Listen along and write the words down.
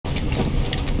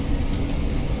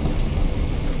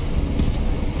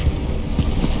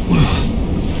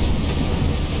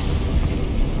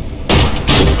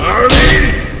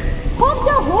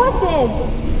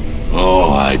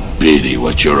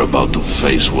what you're about to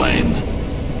face, Wayne.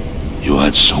 You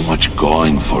had so much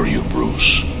going for you,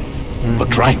 Bruce. But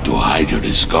trying to hide your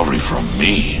discovery from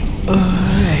me...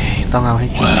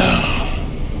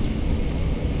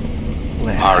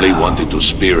 Harley wanted to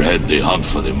spearhead the hunt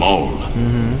for the mole.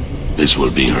 This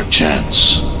will be her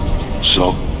chance.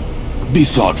 So, be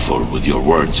thoughtful with your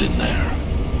words in there.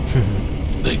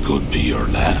 They could be your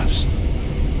last.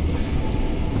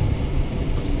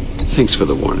 Thanks for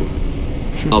the warning.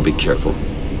 I'll be careful.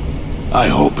 I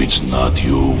hope it's not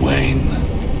you, Wayne.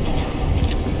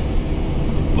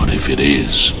 But if it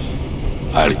is,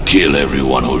 I'll kill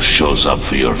everyone who shows up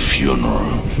for your funeral.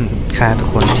 ฆ่าทุก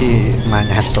คนที่มา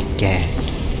งานศพแก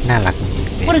น่ารักจริง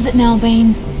ๆ What is it now, Bane?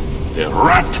 The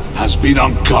rat has been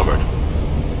uncovered.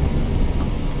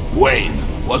 Wayne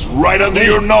was right under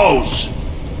your nose.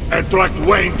 I tracked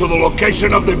Wayne to the location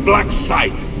of the black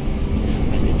site.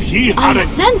 And if he had I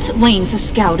sent Wayne to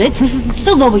scout it, so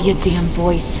lower your damn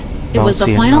voice. It was the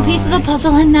final piece of the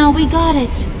puzzle and now we got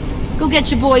it. Go get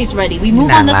your boys ready. We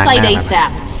move on the site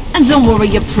ASAP. And don't worry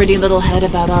your pretty little head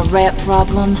about our rat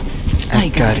problem. I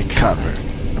got it covered.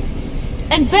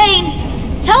 And Bane,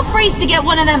 tell Freeze to get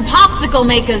one of them popsicle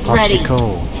makers ready.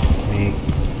 Popsicle มี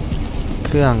เค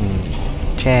รื่อง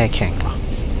แช่แข็งเหรอ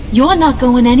You're not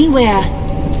going anywhere.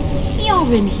 You're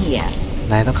in here.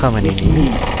 นายต้องเข้ามาในนี้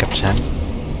กับฉัน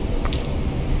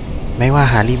ไม่ว่า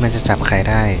ฮาร์ลี่มันจะจับใคร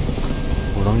ได้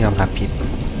ผมต้องยอมรับผิด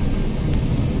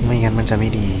ไม่งั้นมันจะไม่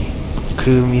ดี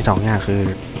คือมีสองอย่างคือ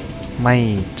ไม่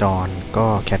จอนก็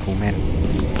แคทวูแมน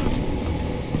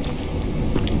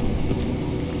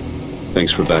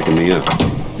Thanks for backing me up.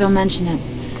 Don't mention it.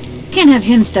 Can't have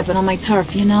him stepping on my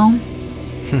turf, you know.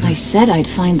 I said I'd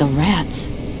find the rats,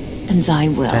 and I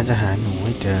will. ฉันจะหาหนูใ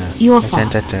ห้เจอ Your และฉัน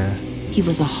จะเจอ father. He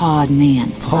was a hard man.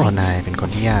 พ่อนายเป็นคน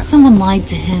ที่ยาก Someone lied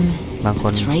to him, บางค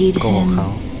น betrayed โกหก him. เขา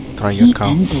ทรยศ He เขา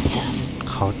ended them.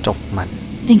 เขาจบมัน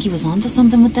Think he was onto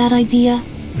something with that idea?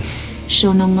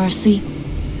 Show no mercy,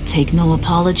 take no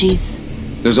apologies.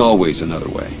 There's always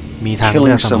another way. มีทางเ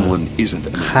ลือก Killing เสมอ someone isn't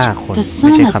an ฆ่า answer. คน The ไ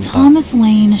ม่ใช่ son of คำตอบ Thomas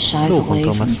Wayne shies ลูกของ away โท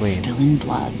มั from สเวย์น spilling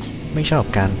blood. ไม่ชอบ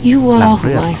การ You หลั่ are งเ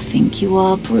ลื who อด I think you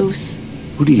are, Bruce.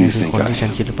 Who do นาย you คือ think คน I ที่ฉั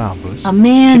น am? คิดหรือเปล่าบรูซ A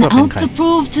man คิดว่าเป็น out ใคร to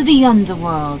prove to the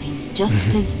underworld he's just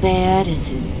as bad as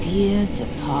his dear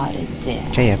departed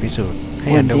แค่ dad. อยากพิสูจน์ให้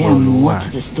Or อันเดอร์เวิล there ด์รู้ more ว่า to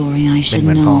the story I เป็น should เห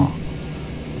มือนพ่อ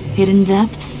know. Hidden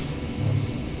depths,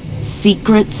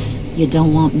 secrets you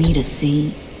don't want me to see.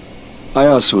 I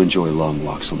also enjoy long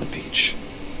walks on the beach.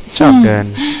 ชอบเดิน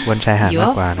บนชายหาดมาก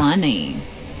You're กว่านะ funny.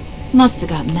 Must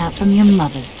have gotten that from your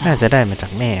mother's น่า side. จะได้มาจา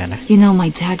กแม่นะ You know my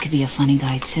dad could be a funny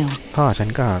guy too. พ่อฉัน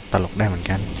ก็ตลกได้เหมือน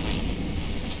กัน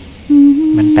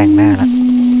มันแต่งหน้าละ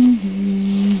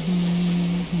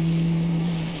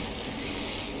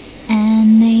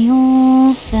And they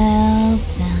all fell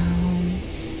down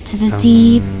to the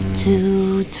deep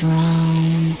to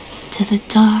drown, to the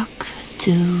dark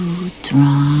to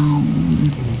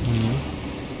drown.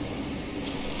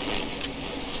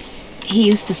 He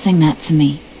used to sing that to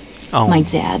me. My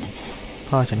dad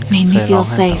พ่อฉัน made เค me ยร้อง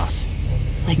feel ไห้ตลอด safe,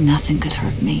 like nothing could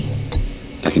hurt me.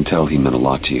 I can tell he meant a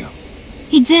lot to you.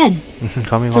 He did, เ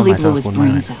ขามีความ till ห he มาย blew สำหรับ his คุณมา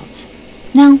ก brains out.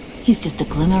 Now he's just a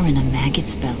glimmer in a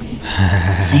maggot's belly,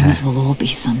 same as we'll all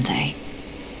be someday.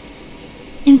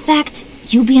 In fact,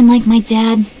 you being like my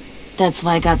dad, that's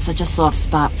why I got such a soft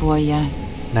spot for you.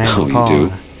 นาย Oh, พ่อ you do?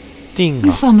 จริงเหร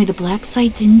You อ found me the black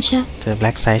site, didn't you? เจอแบ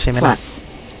ล็กไซด์ใช่ไหมล่ะ Plus,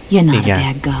 you're อี not ก a อย่าง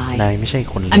bad guy. นายไม่ใช่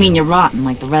คนเลว I mean, you're rotten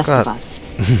like the rest of us.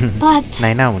 But น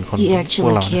ายเน่าเหมือนคน you พวก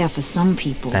actually เรานะ care for some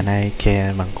people. แต่นายแค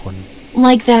ร์บางคน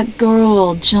Like that girl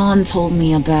John told me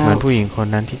เหมือน about. ผู้หญิงคน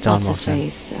นั้นที่จอห์น What's บอก her ฉัน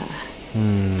face?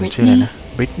 ชื่ออะไร Brittany? นะ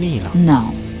บริตนี่เหรอ No,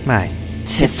 ไม่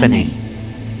Tiffany.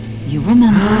 You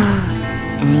remember?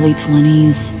 Early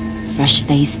 20s,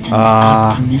 fresh-faced and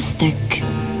optimistic.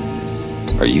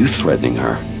 Are you threatening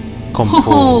her? ข่ม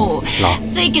ขู่ Oh, หรอ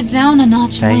take it down a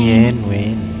notch, ใจเย็น Wayne. เว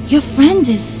น Your friend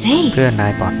is safe. เพื่อนนา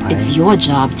ยปลอดภัย It's your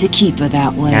job to keep her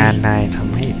that งาน way. นายท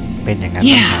ำให้เป็นอย่างนั้น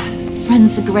ต่างหาก Yeah,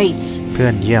 friends are great, เพื่อ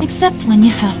นเยี่ยม except when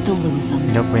you have to lose them.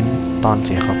 ยกเว้นตอนเ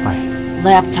สียเขาไป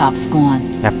Laptop's gone.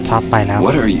 แล็ปท็อปไปแล้ว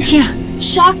What are you? Yeah,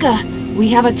 Shaka, we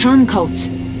have a turncoat.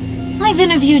 I've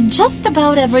interviewed just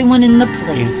about everyone in the อิน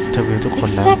place, เทอร์วิวทุกคน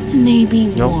แล้ว except maybe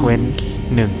ยกเว้น one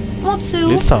หนึ่ง or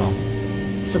หรือ two. สอง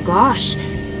So gosh,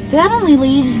 that only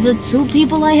leaves the two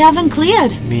people I haven't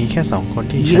cleared. มีแค่สองคน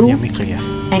ที่ฉัน You ยังไม่เคลียร์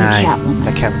and นาย Catwoman แล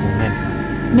ะแคทวูแมน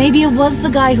Maybe it was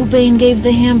the guy who Bane gave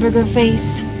the hamburger face.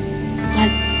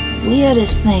 But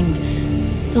weirdest thing,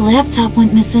 the laptop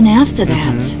went missing after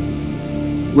that.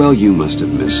 Well, you must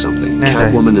have missed something. น่าจะ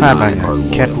Catwoman พ and ลาดบาง I อย่าง are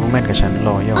แคทวู loyal. แมนกับฉันร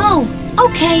อย่อ Oh,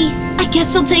 okay. I guess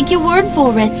I'll take your word for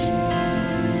it.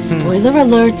 Spoiler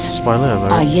alert. Spoiler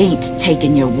alert. I ain't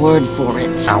taking your word for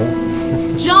it. เอา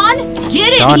John, get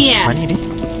in จอห์น here. มานี่ดิ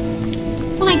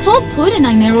When I told Puddin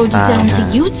I narrowed it down to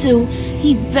yeah. you two, he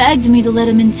begged me to let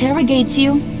him interrogate you.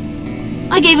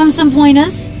 I gave him some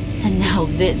pointers, and now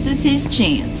this is his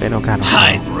chance. เป็นโอกาสของเรา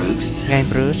Hi, Bruce. ไง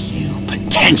บรูซ You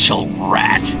potential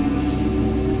rat.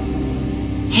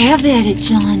 Have at it,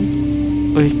 John.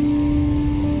 เอ้ย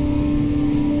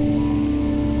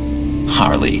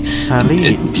Harley. Harley.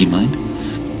 Do you mind?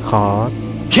 ขอ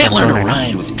Can't learn to หน่อยนะ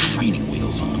ride with training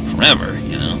wheels on forever,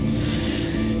 you know?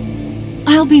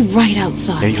 I'll be right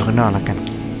เดี๋ยวอยู่ outside. ข้างนอกแล้วกัน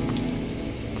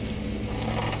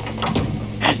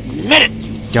Admit it,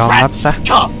 you ยอมรับ rat ซะ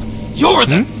scum. You're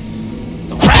the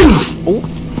rat. โอ้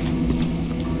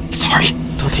Sorry.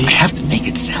 โทษที I have to make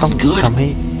it ต้อง sound good. ทำให้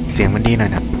เสียงมันดีหน่อ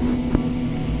ยนะ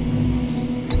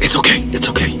It's okay. It's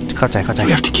okay. เข้าใจ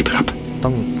We have to keep it up. ต้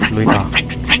องลุยต่อ Right.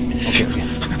 โอเค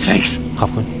Thanks. ขอบ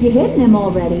คุณ You hitting him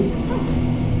already?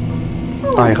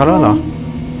 ต่อยเขาแล้วเหรอ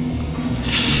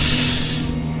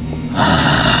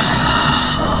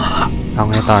เอา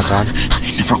ไงต่อจอห์น I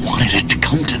never wanted it to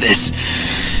come to this.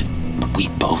 But we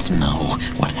both know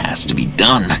what has to be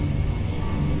done.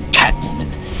 Catwoman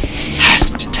has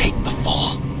to take the fall.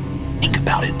 Think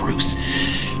about it, Bruce.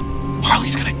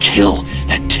 Harley's gonna kill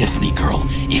that Tiffany girl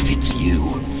if it's you.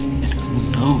 And who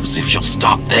knows if she'll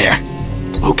stop there.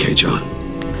 Okay, John.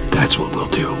 That's what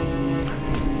we'll do.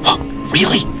 What?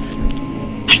 Really?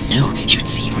 I knew you'd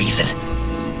see reason.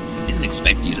 Didn't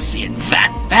expect you to see it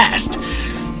that fast.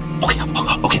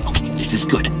 Okay. This is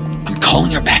good. I'm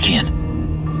calling her back in.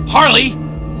 Harley,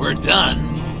 we're done.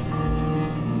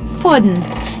 Puddin,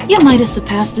 you might have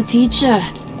surpassed the teacher.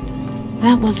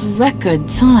 That was record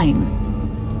time.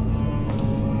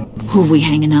 Who we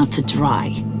hanging out to dry?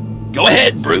 Go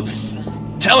ahead, Bruce.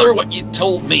 Tell her what you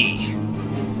told me.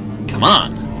 Come on.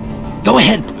 Go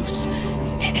ahead, Bruce.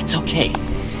 It's okay.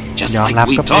 Just ยอม like รับ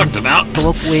we ก็เป็น talked about. ตัว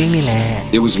กูเองนี่แหละ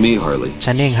It was me, Harley.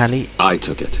 ฉันเองฮาร์ลีย์ I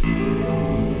took it.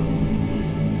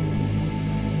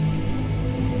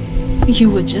 You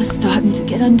were just starting to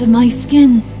get under my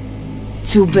skin.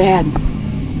 Too bad.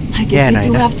 I guess Yeah, I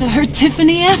do Naina. have to hurt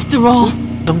Tiffany after all.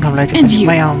 ต้องทำอะไรที่ And you.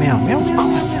 ไม่เอา Of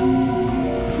course.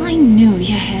 I knew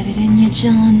you had it in you,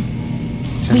 John.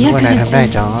 ฉัน We รู้ are ว่านาย gonna ทำได้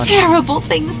จอ do ห์น terrible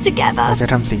things เรา together. จะ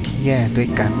ทำสิ่งที่แย่ด้วย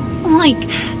กัน Like,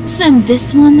 send this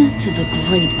one to the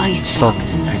great ส่ง icebox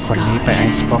in the ไอ้คนนี้ไป sky.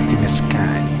 Icebox in the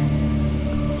Sky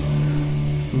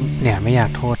เนี่ยไม่อยา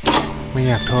กโท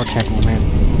ษแคทวูแมน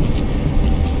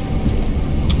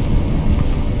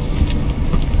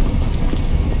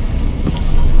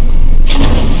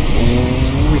โ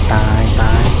อ้ยตาย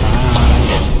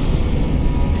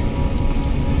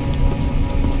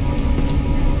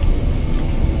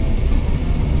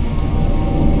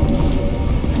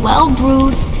Well,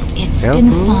 Bruce, it's แล้ว been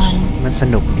บรูซ fun. มันส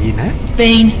นุกดีนะ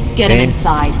Bane, get him Bane.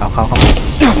 inside. เอาเข้ามา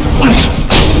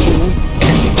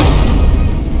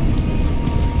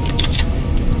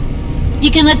You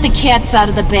can let the cats out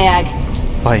of the bag.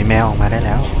 ปล่อยแมวออกมาได้แ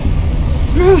ล้ว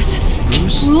Bruce,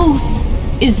 Bruce Bruce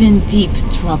is in deep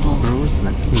trouble. บรูซ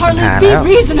น่ะมีปัญ Harley, หา be แล้ว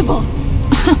reasonable.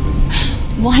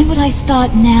 Why would I start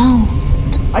now?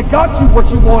 I got you what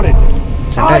you wanted.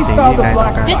 ฉันได้ I สิ่ง found ที่ the นายต้อง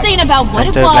black การ This ain't about what it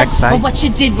Enter was black side. or what you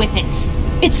did with it.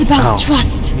 It's อ้าว about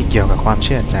trust. นี่เกี่ยวกับความเ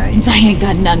ชื่อใจ And I ain't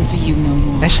got none for you no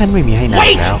more. และฉันไม่มีให้นาย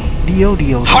Wait! แล้ว เดี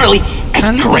ยว Harley, as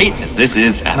Harley. great as this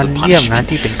is as มัน a เยี่ยมนะ punishment,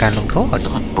 ที่เป็นการลงโทษ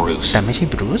not Bruce. แต่ไม่ใช่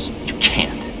บรูซ You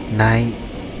can't. นาย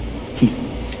He's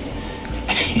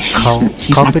เขา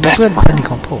he's เขา my เป็น best เพื่อน friend. สนิท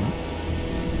ของผม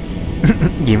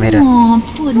ยิ้มไม่ได้ Aw,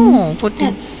 Puddin. Oh, Puddin.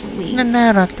 That's sweet. นั่นน่า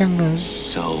รักจังเลย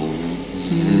So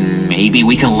maybe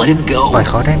we can let him ปล่อย go.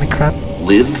 เขาได้ไหมครับ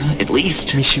Live at least.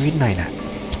 มีชีวิตหน่อยนะ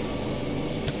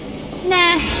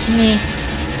Nah.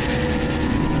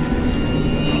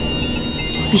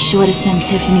 Be sure to send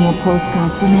Tiffany a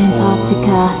postcard from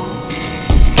Antarctica.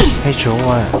 ให้โชว์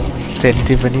ว่าเซน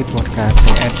ติฟานีโปรดการ์ดใน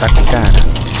แอนตาร์กติกานะ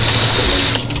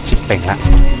ชิบเป่งละ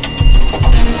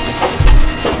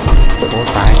โอ้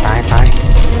ตาย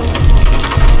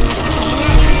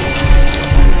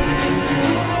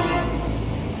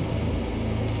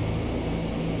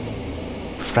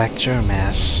Fracture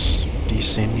mass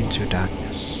descend into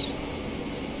darkness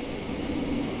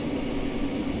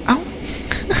เอ้า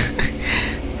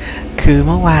คือเ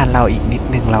มื่อวานเราอีกนิด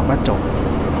นึงเราก็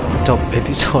จบเอ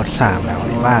พิโซด 3 แล้วไ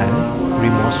อ้บ้า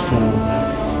Remorseful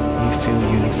we feel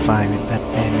unified with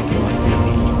Batman when he was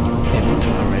really able to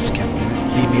arrest Catwoman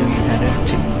he knew you had a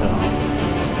typical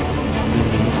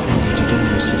relief when you didn't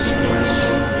resist arrest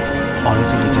รู้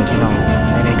สึกดีใจที่เรา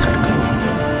ไม่ได้ขัดขืน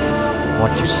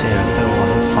What you say after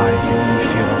 105 made me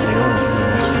feel a little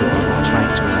remorseful about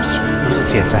trying to rescue สึ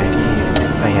กเสียใจที่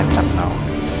พยายามจับเรา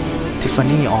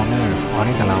Tiffany honor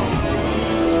กับเรา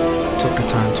took the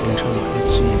time to let her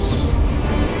explain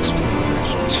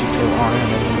she felt honor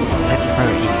when you let her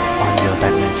in on your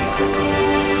Batman secret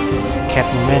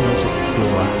Catwoman รู้สึกกลั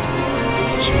ว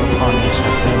she was honest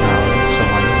after knowing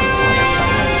someone on the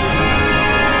sunrise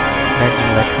that you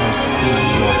let her see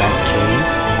your Batcave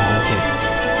okay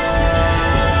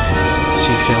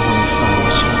she felt horrified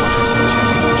watching what happened to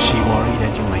you she worried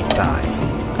that you might die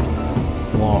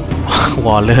ว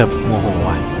อลเริ่มโมโห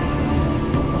ว่ะ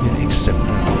you accept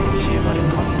her okay about the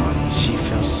convoy she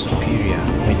felt superior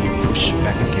when you push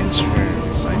back against her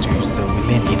decide to use the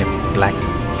villain in the black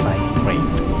side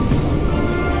raid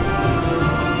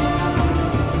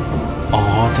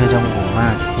เธอจะโมโหมา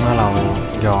กเมื่อเรา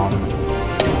ยอม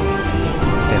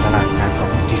แต่สลากการของ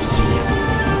deceive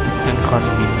and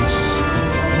convince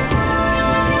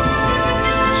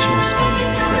she was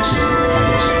unimpressed by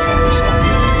your stance on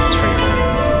your traitor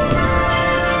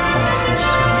confess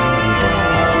to me you know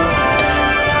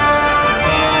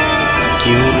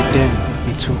guilt-ridden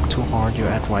he took to heart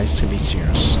your advice to be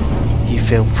serious he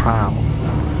felt proud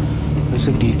รู้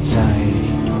สึกดีใจ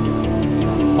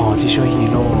ที่ช่วยฮี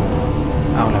โร่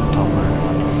เอาแล็ปท็อปมา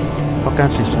เพราะการ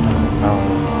เสียสละของเรา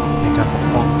ในการปก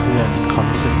ป้องเพื่อนเขา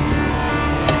รู้สึก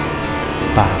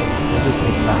บาปรู้สึก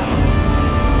ผิดบาป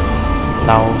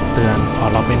เราเตือน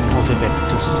เราเป็น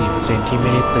 61.4% ที่ไ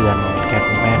ม่ได้เตือนแก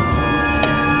คุณแม่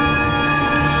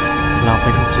เราเป็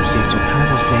น 64.5%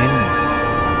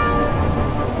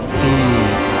 ที่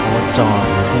โค้ชจอน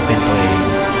ให้เป็นตัวเอง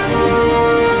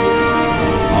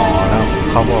แล้ว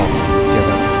เขาบอกเกี่ยว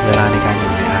กับเวลาในการอ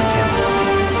ยู่ในอาร์แคม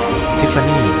ทิฟฟา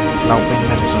นี่เราเป็น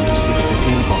 82.4%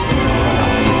 ที่บอกว่าเรา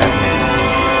เป็นแบทแมน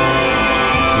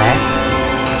และ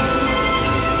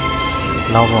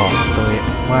เราบอกตัว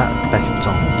ว่า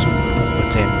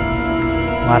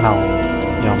 82.6% ว่าเรา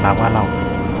ยอมรับว่าเรา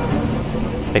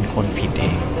เป็นคนผิดเอ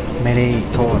งไม่ได้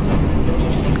โทษ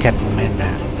แคทวูแมนน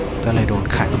ะก็เลยโดน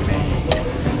ขังอยู่ใน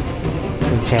เค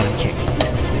รื่องแช่น้ำแข็ง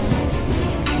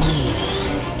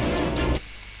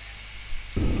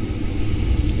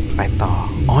ไปต่อ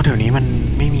เดี๋ยวนี้มัน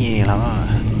ไม่มีแล้ว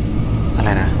อะไร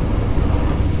นะ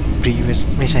previous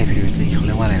ไม่ใช่ previously เขาเ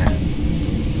รียกว่าอะไรนะ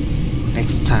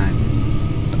next time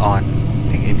on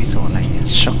next episode อะไรเงี้ย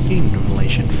shocking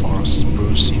revelation forced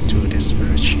Bruce into a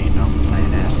desperate chain of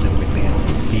plan as the villain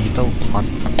Beetle plot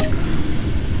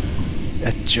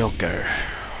a Joker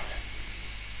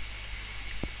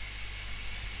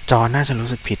จอน่าจะรู้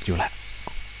สึกผิดอยู่แหละ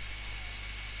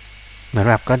เหมือน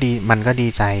แบบมันก็ดี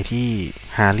ใจที่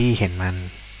ฮาร์ลี่เห็นมัน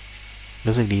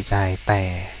รู้สึกดีใจแต่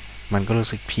มันก็รู้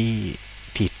สึกพี่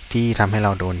ผิดที่ทำให้เร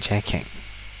าโดนแช่แข็ง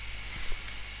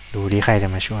ดูดิใครจะ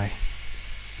มาช่วย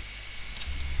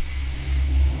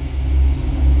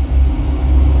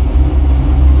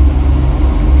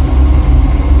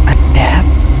Adapt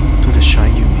to the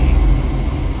choice you make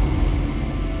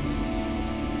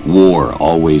War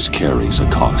always carries a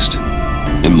cost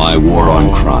and my war on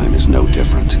crime is no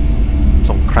different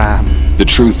สงคราม The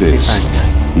truth is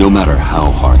no matter how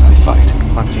hard I fight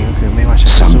ความจริงก็คือไม่ว่าฉัน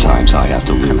จะสู้ sometimes I have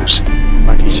to lose บ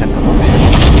างทีฉันก็ต้องแพ้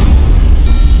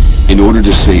In order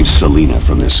to save Selena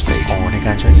from this fate ในก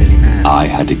ารช่วยเซรีน่า I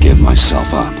had to give myself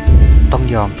up ต้อง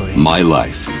ยอมตัวเอง My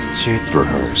life ชีวิต for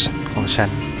hers ของฉัน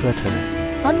เพื่อเธอ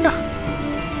นั่นนะ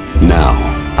Now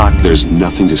there's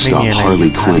nothing to stop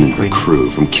Harley Quinn and her crew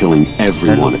from killing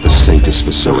everyone at the Sanctus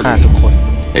facility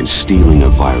and stealing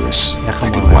a virus that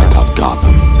could wipe out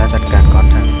Gotham. และจัดการก่อน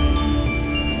ทัน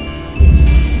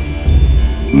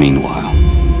Meanwhile,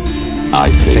 I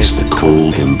face the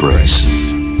cold embrace.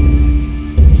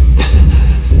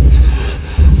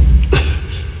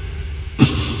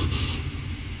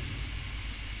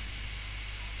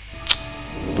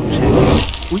 ตู้แช่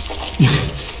อุ๊ย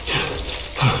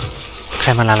ใคร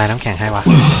มาละลายน้ำแข็งให้วะ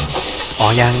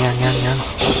ยัง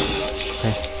เ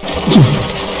ฮ้ย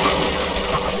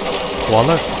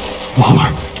Waller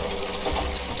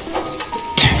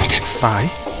Damn it ตาย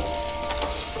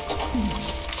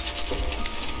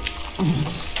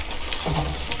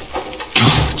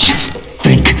Just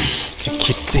think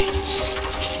คิดสิ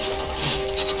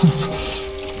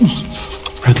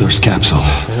Riddler's capsule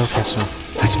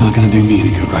That's not gonna do me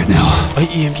any good right now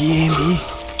EMP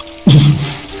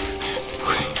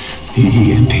The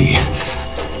EMP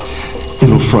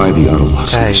It'll fry the auto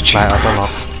locks in this chamber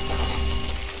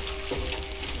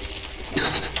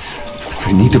I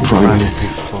need to prime it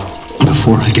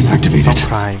before I can activate it. ต้อง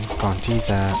prime ก่อนที่จ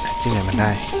ะ activate มันไ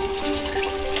ด้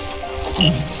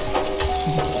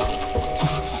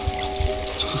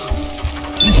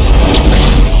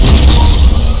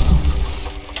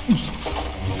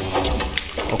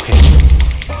โอเค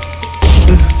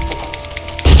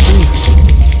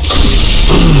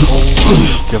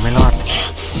เกือบไม่รอด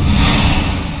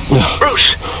Bruce,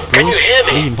 can you hear ไ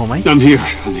ด้ me? ยินผมไหม I'm here.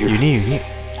 อยู่นี่อยู่นี่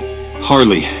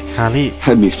Harley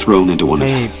had me thrown into one ใ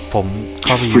ห้ of ผมเ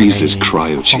ข้าไปอยู่ใน Freeze's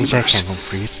cryo ห้องแช่แข็ง chambers. ของฟ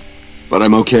รีซ But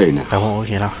I'm okay now. แต่ผมโอเ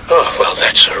คแล้ว Oh, well,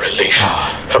 that's a relief.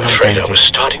 I'm afraid I was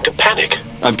starting to panic.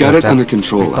 I've got it under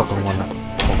control. ตกลงมาแล้ว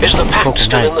Is the ควบ pack คุม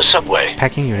ได้ still in the subway? แพ็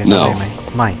คกิ้งอยู่ในซับเวย์ไหม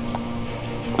ไม่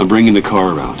I'm bringing the car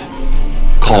around.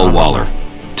 Call Waller.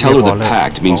 Tell her the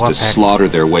pact means to slaughter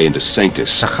their way into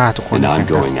Sanctus, and I'm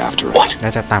going after it. What? แล้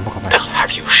วจะตามพวกเขาไป They'll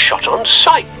have you shot on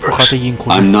sight, พวกเขา Bruce. จะยิงคุณ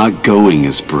I'm not going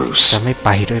as จะ Bruce. ไม่ไป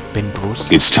ด้วยเป็นบรูซ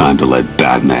It's time to let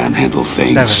Batman handle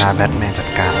ได้เว things. ลาแบทแมนจัด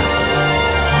การแล้ว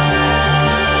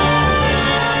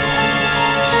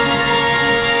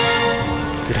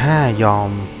คือถ้ายอม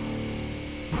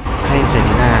ให้เซ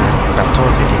รีน่าแบบโทษ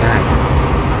เซรีน่าเนี่ย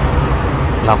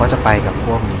เราก็จะไปกับพ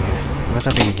วกนี้ไงก็จ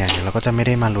ะเป็นอีกอย่างหนึ่งเราก็จะไม่ไ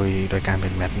ด้มาลุยโดยการเป็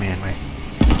นแบทแมนไว้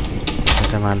เรา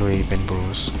จะมาลุยเป็นบรู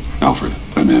ซ Alfred,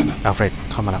 I'm in. อัลเฟรด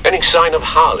เข้ามาแล้ว Any sign of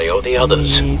Harley or the มี others?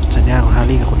 สัญญาณของฮาร์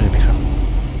ลีย์กับคนอื่นไหมครับ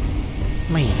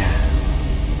ไม่นะ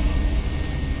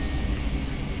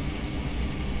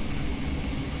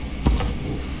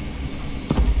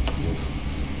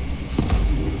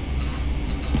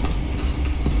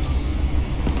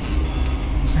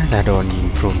น่าจะโดนยิง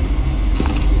พรุ่ง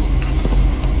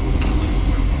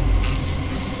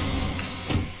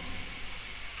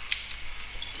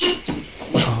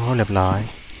เรียบร้อย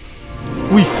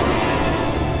อุ้ย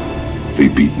They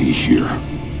beat me here.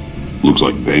 Looks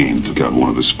like Bane took out one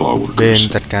of the spa เบน workers.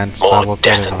 จัดการสปาร์ More วอร์เก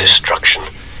อ death ร์ and destruction.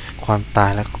 ความตา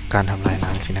ยและการทำลายล้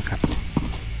างสินะครับ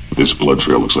This blood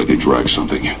trail looks like they dragged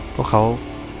something. พวกเขา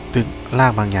ตึกลา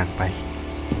กบางอย่างไป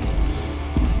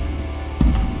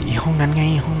อีห้องนั้นไง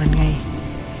ห้องนั้นไง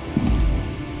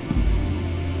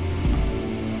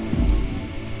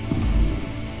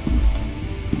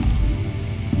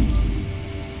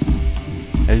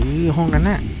ห้องนั้น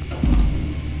น่ะ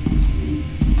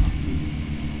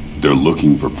They're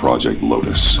looking for Project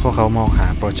Lotus. พวกเขามองหา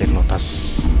โปรเจกต์โลตัส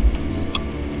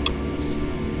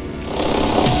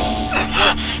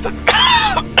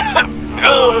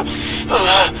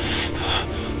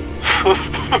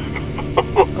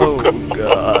โอ้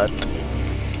God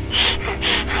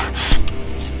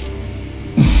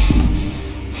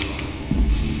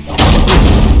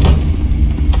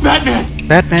Batman!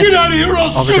 Batman Get out of here or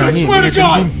I'll ออกไป shoot! จาก I นี่ swear to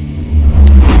God!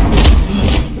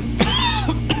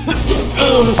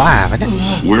 บ้าปะเนี่ย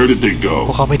Where did they พ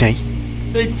วก go? เขาไปไหน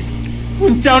They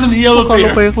went down in the พวกเขาล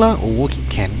งไป elevator. ข้างล่างโอ้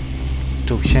แข็ง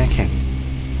ถูกแช่แข็ง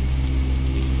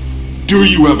Do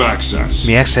you have access?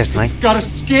 มี access ไหม It's gotta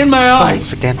scan my ต้อง eyes.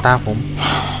 สแกนตาผม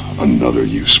Another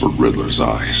use for Riddler's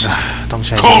eyes. ต้องใ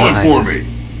ช้ Call it for me.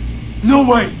 No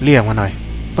way. เรียกมาหน่อย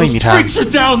ไม่ Those มีทาง freaks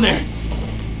are down there.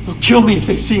 They'll kill me if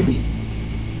they see me.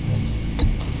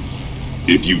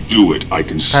 If you do it, I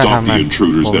can ถ้า stop ทำมั the น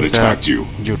intruders ผม that จะ attacked you.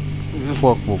 หยุดพ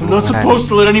วกบุก I'm รุก not ไม่ได้ supposed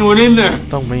to let anyone in there.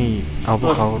 ต้องไม่เอาพว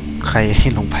กเขาใครให้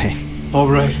ลงไป All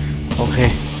right. โอเค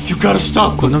You gotta stop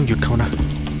คุณ them. ต้องหยุดเขานะ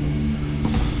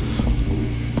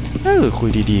คุย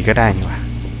ดีๆก็ได้นี่วะ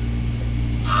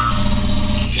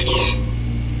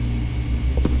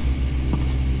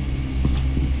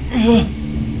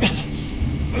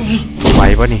ไหว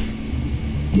ปะนี่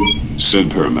Send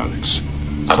paramedics.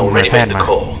 I've ส่งนาย already แพท made ย์ the มา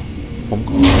call. ผม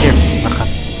เก็บนะครับ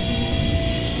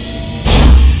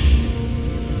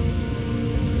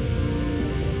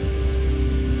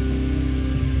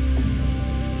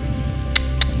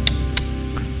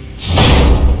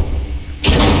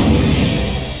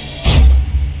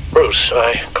Bruce,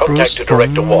 I contacted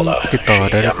Director Waller. ติดต่อ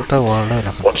She, Director Waller แล้วค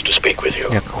รับ wants to speak with you.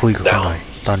 อยากคุยกับคุณหน่อย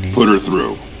ตอนนี้ Put her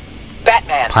through.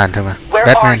 Batman, ผ่านเธอมา where แ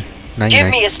บทแม are น you? นายอยู่ Give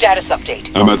ไหน me a status update.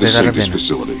 I'm at the Say that Sanctus again.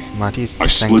 facility. มาที่ I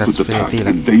split Sanctus with the pack, Facility แ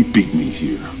ล้ว and they beat me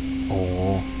here. โอ้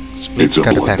สปลิต It's a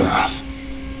กันแพ็ก bloodbath.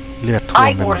 เลือดท่วม I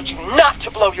ไปหมด ordered you not to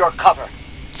blow your cover.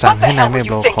 สั่ง What ให้ the นาย hell ไม่ were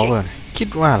โบ you เขา thinking? เลยคิด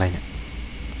ว่าอะไรเนี่ย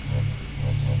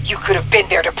You could have been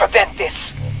there to prevent this.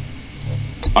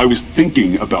 I was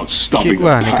thinking about stopping the คิด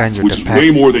ว่าในการ pact, หยุด which is the pact way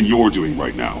more than you're doing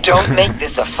right now. Don't make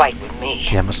this a fight with me.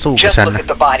 อย่ามาสู้กับ Just ฉัน look นะ at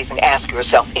the bodies and ask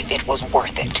yourself if it was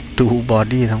worth it. ดูบอ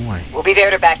ดี้ทั้งหมด We'll be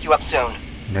there to back you up soon.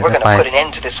 เดี๋ยว We're จะ gonna ไป put an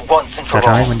end to this once and จะ for ท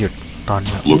ำให้ all. มันหยุดตอน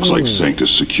นี้ Looks like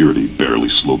Sanctus security barely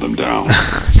slowed them down.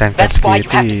 Sanctus That's why you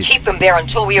have Security to keep them there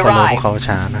until we สโลว์พวก arrive. เขา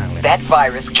ช้ามากเลย That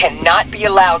virus cannot be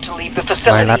allowed to leave the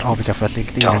ไวรัส facility. ออกไปจาก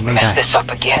facility นั้น Don't ไม่ได้ mess this up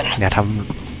again. อย่าท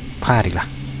ำพลาดอีกล่ะ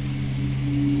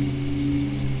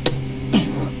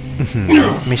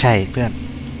ไม่ใช่เพื่อน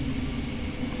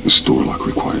The store lock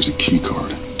requires a key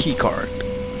card. key card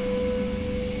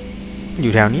อ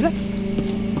ยู่แถวนี้แหละ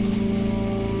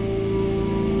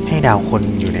ให้ดาวคน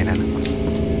อยู่ในนั้น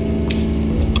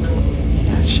ไม่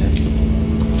น่าใช่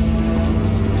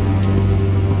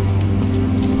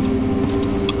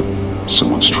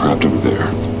else trapped over there.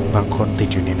 บางคนติด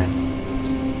อยู่ในนั้น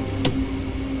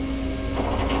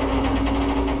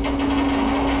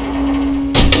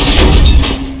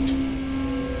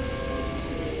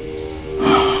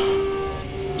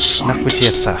นักวิทย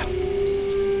าศาสตร์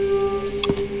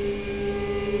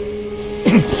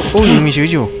โอ้ยังมีชีวิ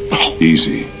ตอยู่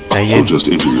Easy. You'll just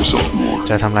injure yourself more.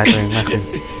 จะทำร้ายตัวเองมากขึ้น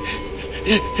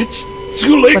It's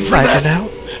too late มัน for สายไป that. แล้ว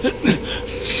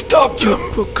Stop them.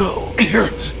 พวกเขา Here.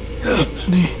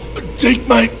 นี่ Take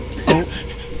my...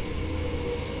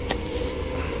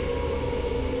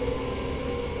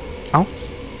 เอ้า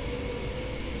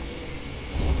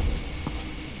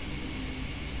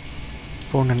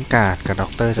พวกนั้นกาดกับด็อ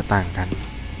กเตอร์จะต่างกัน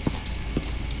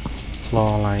รอ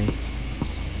อะไร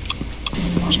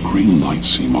Those green lights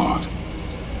seem odd.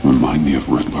 Remind me of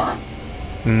Riddler.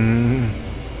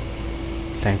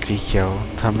 แสงสีเขียว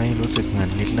ทำให้รู้สึกเหมือน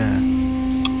ริดเลอร์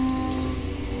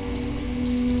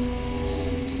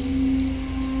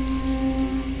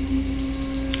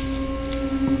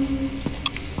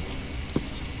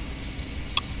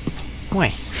ห่วย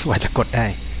ว่าจะกดได้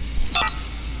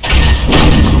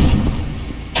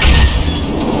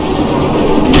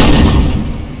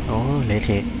โอ้เละเ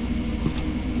ทะ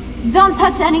Don't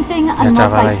touch anything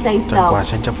unless I say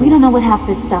so. We don't know what half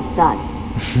this stuff does.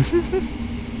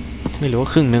 ไม่รู้ว่า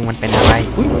ครึ่งนึงมันเป็นอะไร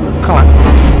อุ๊ยข้างหลัง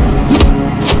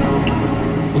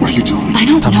What are you doing? I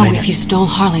don't know if you stole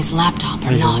Harley's laptop or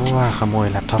ไม่รู้ not, ว่าขโมย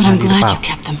แล็ปท็อป but ฮา I'm ร์ลีหรือ glad เปล่า you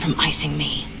kept them from icing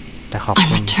me. แต่ขอบ I'm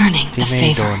คุณ returning ที่ the ไม่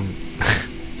โด favor. น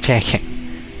แช่แข็ง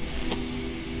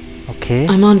โอเค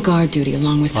I'm on guard duty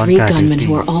along with 3 gunmen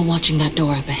who are all watching that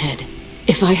door up ahead.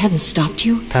 If I hadn't stopped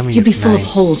you, you'd be full of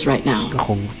holes right now. ก็ค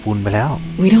งปูนไปแล้ว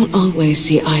We don't always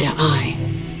see eye to eye,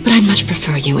 but I'd much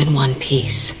prefer you in one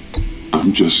piece. I'm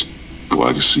just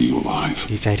glad to see you alive.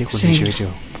 ดีใจที่คุณมีชีวิตอ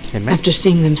ยู่เห็นไหม After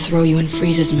seeing them throw you in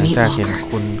Freeze's หลัง meat จากเห็น locker,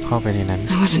 คุณเข้าไปในนั้น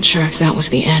I wasn't sure if that was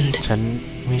the end. ฉัน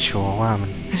ไม่ชัวร์ว่ามัน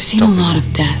I've seen a lot of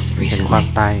death เห็นความ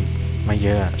recently. ตายมาเย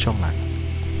อะช่วงหลัง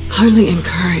Harley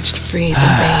encouraged Freeze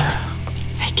and Bane.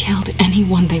 They killed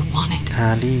anyone they wanted. ฮา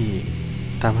ร์ลี่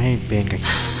ทำให้เบนกับ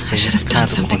I should have done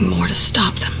something more to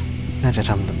stop them. น่าจะ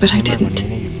ทำให้มากกว่านี้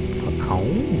ไม่หยุดเขา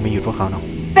ไม่หยุดพวกเขาเนาะ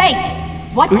Bane,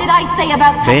 what did I say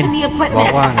about เบน touching the บอ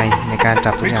กว่า equipment? ไงในการ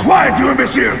จับทุกอย่าง Quiet, you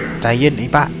imbecile! ใจเย็นไอ้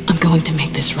ปะ I'm going to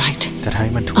make this right. จะทำใ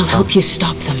ห้มันถูก I'll ต้อง help you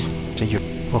stop them. จะหยุด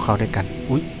พวกเขาด้วยกัน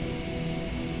อุ๊ย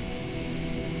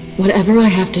Whatever I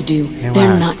have to do, ไม่ว่า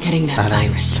they're not getting อะ that ไร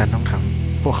virus. ฉันต้องท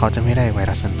ำพวกเขาจะไม่ได้ไว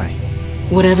รัสนั้นไป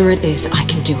Whatever it is, I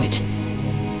can do it.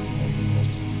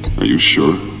 Are you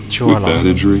sure? Sure, With that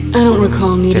injury? I don't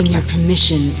recall needing your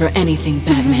permission for anything,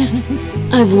 Batman.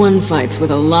 I've won fights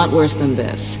with a lot worse than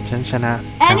this. ฉันชนะ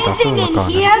การต่อสู้ Anything มาก่อน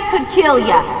in นะ here could kill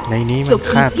ya. ในนี้มั So น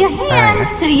ฆ่า keep ตัว your ได้นะ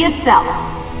hands to yourself.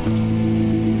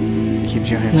 Keep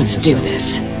your hands Let's to do yourself. this.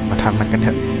 มาทำมันกันเถ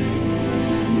อะ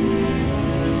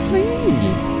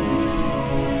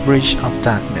Bridge of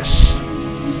Darkness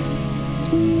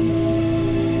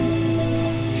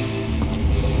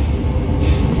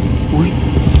อุ้ย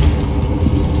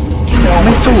ไ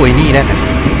ม่สู้ไอ้นี่ได้นะ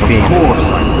เบน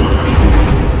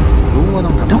รู้ว่าต้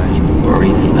องทำอะไร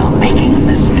Worry about making a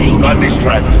mistake. Not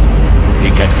distracted. He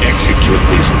can execute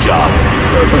this job.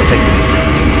 Perfectly.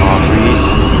 Oh, please.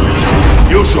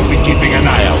 You should be keeping an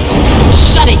eye out.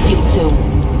 Shut it, you two.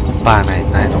 บ้านาย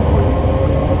สองคน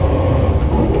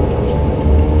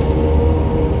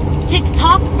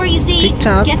Tick-tock, Freezy.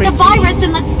 Tick-tock, Get the Freezy. virus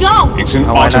and let's go. It's an เ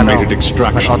อาไว้แล้วเรา automated มัน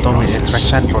extraction automated process.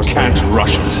 extraction You process can't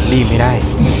rush it. รีบไม่ได้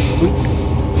อุ๊ย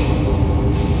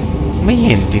ไม่เ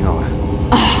ห็นจริงเหรอวะ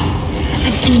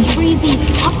I've seen Freezy's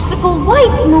popsicle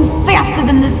wife move faster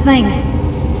than this thing.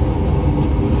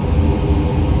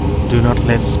 Do not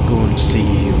let school see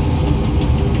you.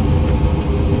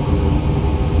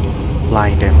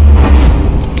 Blind them.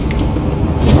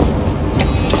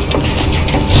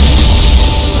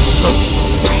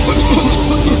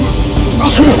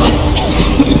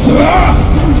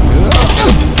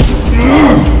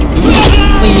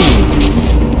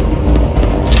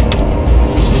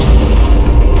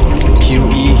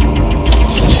 QE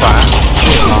ขวา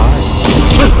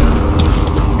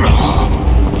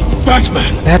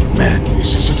Batman! Batman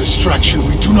This is a distraction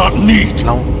we do not need. เ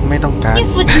ราไม่ต้องการ You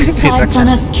switching sides on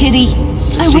us, kitty.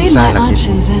 I weighed my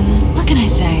options and what can I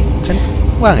say? ฉัน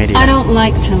ว่าไงดี I don't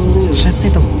like to ฉัน lose. ไม่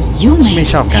ต้อง You ไม่ made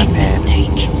ชอบ a การ big แพ้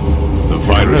mistake. The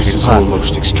virus is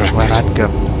almost ไวรัส extracted. เกือ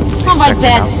บ All right, extract แ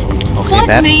ล้ว Bats. โอเค What แ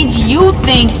บท made you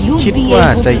think you'd คิด be ว่า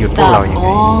able จะ to หยุดพวกเรา stop อย่างไร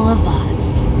all of us?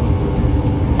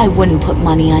 I wouldn't put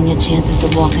money on your chances of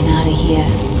walking out of here.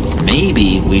 Maybe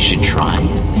we should try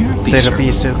therapy. Therapy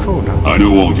Circle เนอะ I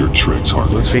know all your tricks, รู้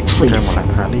Harley. ทริคเจอหมดละ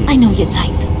ฮาร์ลี่ I know your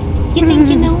type. You think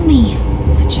you know me,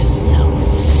 but you're so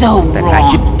so แต่นาย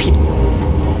คิด wrong. ผิด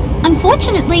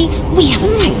Unfortunately, we have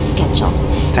a tight schedule.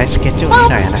 tight schedule นิด But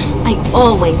หน่อยนะ I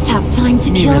always have time to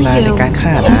มี kill เวลาใน you. การฆ่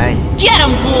านาย Get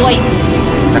 'em, boys.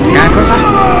 จัดการเขาซะ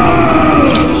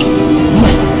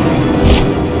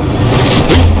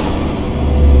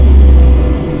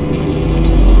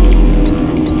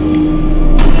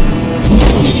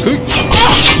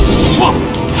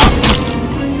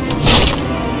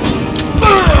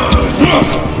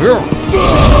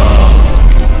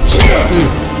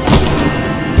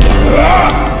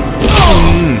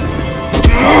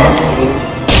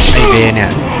ไอเบเนี่ย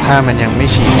ถ้ามันยังไม่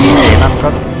ฉีดเซรั่มก็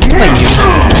ไม่มีปัญห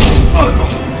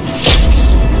า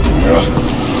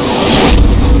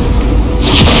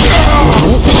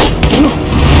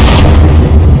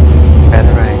แบต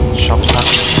อะไรช็อคพัก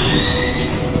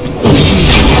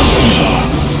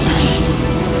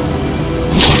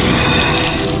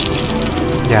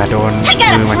อย่าโดน I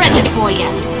got มือ a มัน present for you.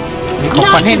 มีของ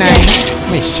ขวัญให้นายนะ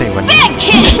ไม่ใช่วันนี้ Bad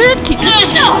kid.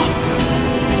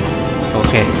 โอ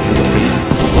เค please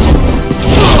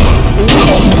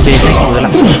เบนไม่มือล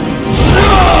ะ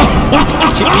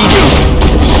ชิป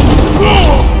ปี้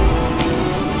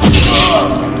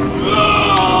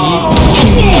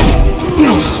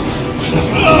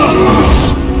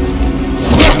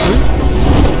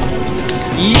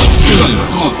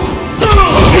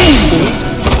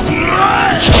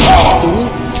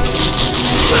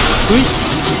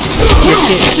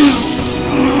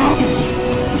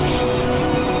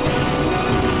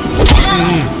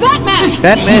แบ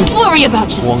ทแมน Worry about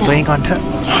ห่วงตัวเอง yourself. ก่อนเถอะ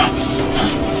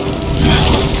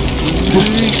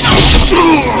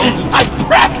I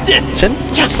practiced. ฉัน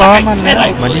ซ้อมมันแล้ว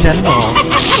เหมือนที่ฉันบอก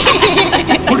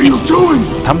What are you doing?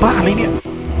 ทำบ้าอะไรเนี่ย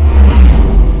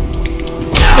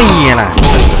ตีล่ะ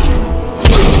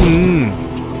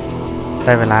ไ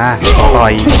ด้เวลาต่อ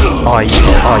ย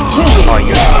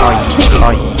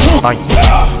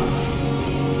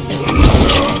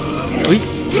อุ้ย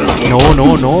no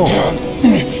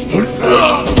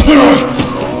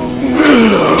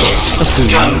ก็คือ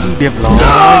เรียบร้อย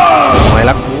ไว้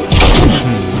ละ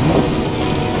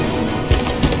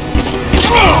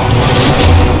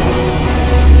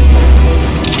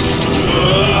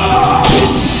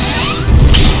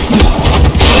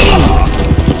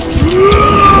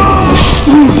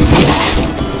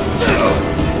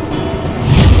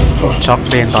ช็อก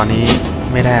เบนตอนนี้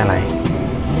ไม่ได้อะไร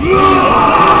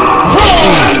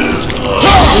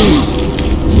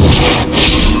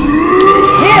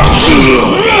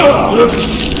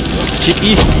ชิป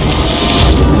อี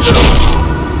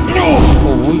โ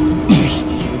อ้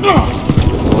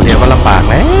เดี๋ยวก็ลำบาก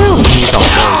แล้วมีสอง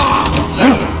ค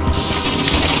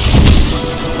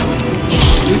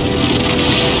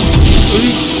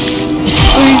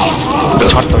น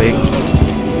ช็อตตัวเอง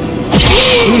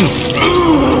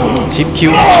ชิปคิ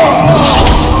ว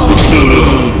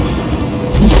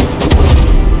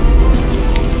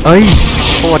เอ้ย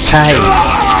โคตรใช่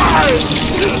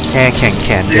แค่แข่งแข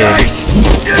นเดิ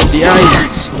นดีไอ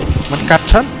มันกัด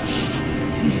ฉัน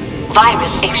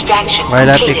Virus extraction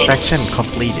Virus completed. extraction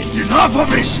completed Enough of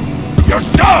this. You're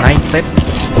done. 9 set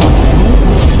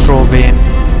โทรเบน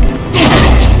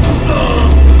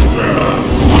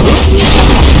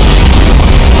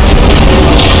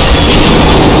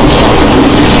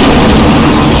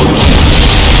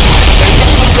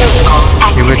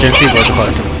Emergency water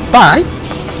bottle. Bye.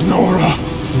 Nora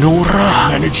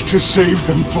Managed to save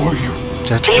them for you. จ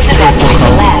ะ Please ช่วยพวก evacuate เขา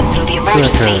the lab through the เพื่อ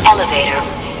เธอ emergency elevator.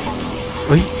 เ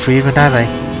ฮ้ยฟรีมันได้เลย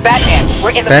Batman,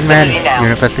 we're in the แบทแมน facility อยู่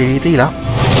ใน now. facility แล้ว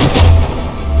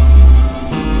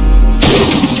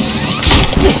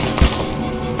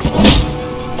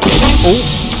โอ้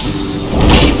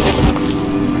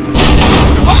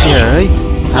เฮ้ย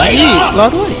หานี่รอ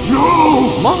ด้วย No!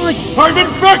 ไม่ I'm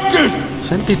infected!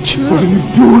 ฉันติดเชื้อ What are you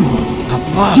doing? ท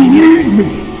ำบ้า You need me!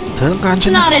 เธอต้องการฉั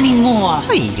น Not anymore. ไ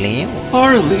ม่แล้ว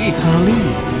Harley. ฮาร์ลี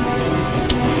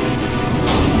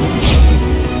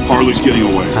Harley's getting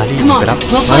away. ฮาร์ลี Come on, ไปรับ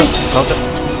we'll มา fight. เราจะ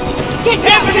Get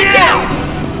down! Get down!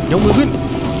 ยกมือขึ้น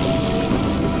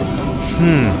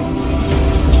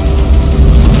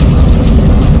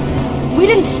We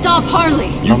didn't stop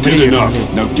Harley. You did enough.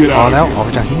 Now get พอ out แล้ว of ออก here. ไป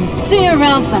จากที่นี่ See you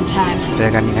around sometime. เจอ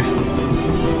กันนี่นะ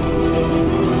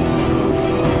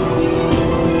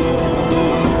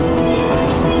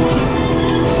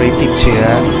ฟรีติดเชื้อ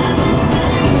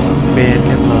เบนเ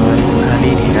รียบร้อยฮาร์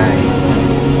ลีหนีได้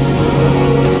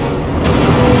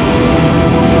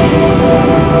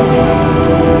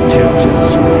เทลเจน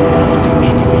ส์จะมี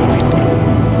นิมีวิน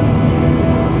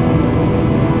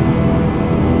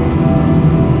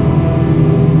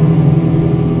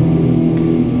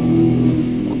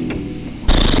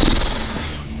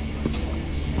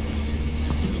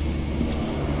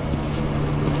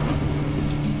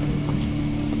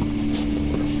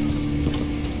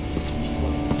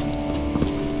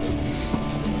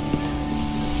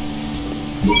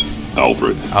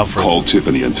Alfred, call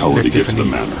Tiffany and tell her to get to the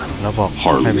manor.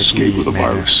 Harley escaped with a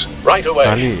virus. Right away.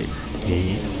 Harley หนี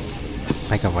ไ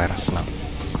ปกับไวรัสแล้ว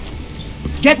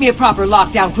Get me a proper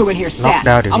lockdown crew in here, stat.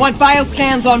 I want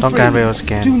bioscans on freeze.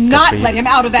 Do not let him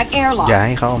out of that airlock. อย่าใ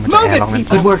ห้เขาออกมาจากแอร์ล็อกนั้น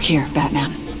Good work here,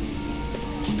 Batman.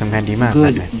 ทำงานดีมาก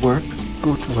Good work.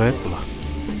 Good work เหรอ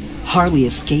Harley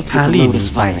escaped with the Lotus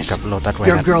virus.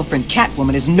 Your girlfriend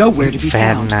Catwoman is nowhere to be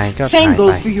found. Same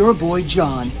goes for your boy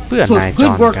John. So if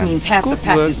good work means half the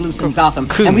pact is loose in Gotham,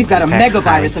 and we've got a mega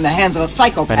virus in the hands of a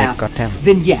psychopath,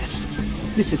 then yes,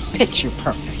 this is picture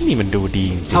perfect. นี่มันดูดี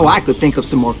จริง Oh, I could think of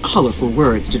some more colorful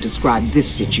words to describe this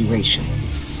situation.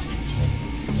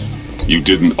 You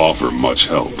didn't offer much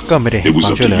help. ก็ไม่ได้ให้ It ค was ว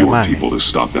าม up ช่วย to เหลือ your มาก people to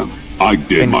stop them. I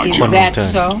did my Is job. that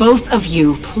so? Both of you,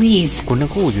 please. คุณทั้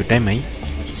งคู่หยุดได้ไหม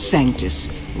Sanctus,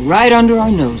 right under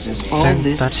our noses all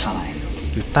this time.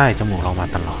 อยู่ใต้จมูกเรามา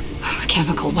ตลอด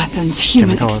Chemical weapons,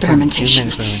 human experimentation.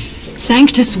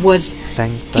 Sanctus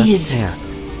is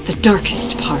the darkest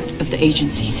part of the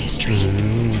agency's history.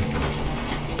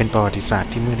 เป็นประวัติศาสต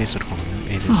ร์ที่มืดที่สุดของเ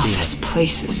อเจน Oh, ซี่ this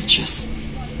place is just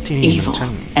ที่นี่ evil. ช่า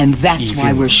ง And that's why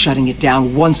we're shutting it down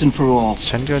once and for all.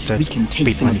 ฉันก็จะ We can ปิ take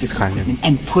ด some มัน of อีก this ครั้งหนึ่ง equipment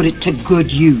and put it to good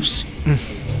use.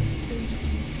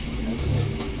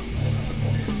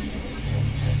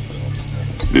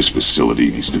 This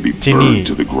facility needs to be burned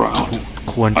to the ground.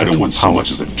 ควร I จะ don't ถูก want เผา so much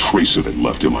as a trace of it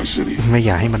left in my city. ไม่อ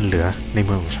ยากให้มันเหลือในเ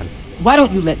มืองของฉัน Why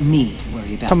don't you let me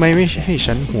worry about ทำไม it? ไม่ให้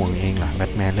ฉันห่วงเองล่ะแบ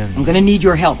ทแมนเรื่อง I'm gonna need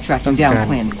your help ต้อ tracking งการ down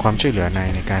Quinn. ความช่วยเหลือนาย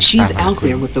ในการตาม She's หา out คุณ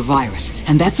there with the virus,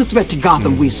 and that's a threat to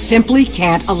Gotham we simply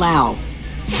can't allow.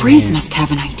 Freeze must have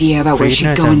an idea about where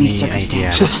she'd go in these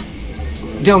circumstances.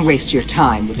 Don't waste your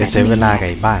time with อย่า that เสียเวลากับ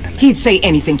maniac. ไอ้บ้านนั่นแหละ He'd say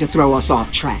anything to throw us off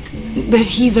track. But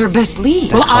he's our best lead.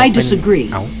 Well, I disagree.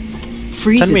 เอา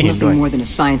Freeze is ฉันไม่เห็นด้วย nothing more than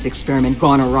a science experiment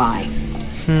gone awry.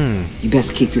 You best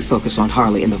keep your focus on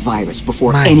Harley and the virus before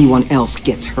ไม่ anyone else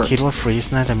gets hurt. คิดว่าฟรีซ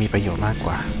น่าจะมีประโยชน์มากก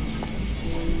ว่า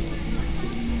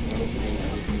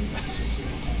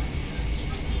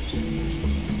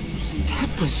That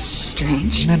was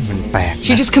strange. นั่นมันแปลก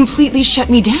She นะ just completely shut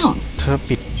me down. เธอ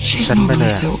ปิด She's ฉันไปเล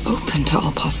normally ย so open to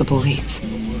all possible leads.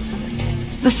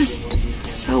 This is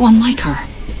so unlike her.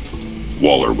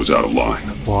 Waller was out of line.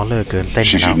 วอลเลอร์เกินเส้นไป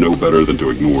She แล้ว should know better than to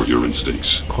ignore your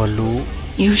instincts. ควรรู้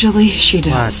Usually she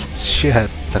ว่า does. เชื่อ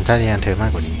สัญชาตญาณเธอมา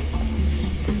กกว่านี้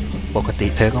ปกติ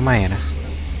เธอก็ไม่อะนะ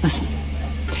Listen,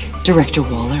 Director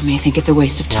Waller may think it's a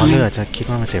waste of วอลเลอร์ time, จะคิด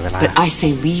ว่ามันเสียเวลา but I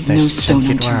say leave แต่ no ฉัน stone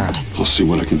คิดว่า unturned. I'll see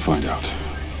what I can find out.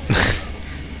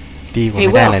 ดีกว่า Hey, ไ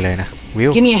ม่ได้ Will. อะไรเลยนะ วิ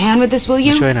ล Give me a hand with this, will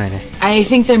มาช่วย you? หน่อยเลย I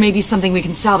think there may be something we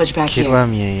can salvage back คิดว่า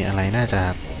here. มีอะไรน่าจะ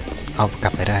เอาก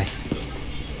ลับไปได้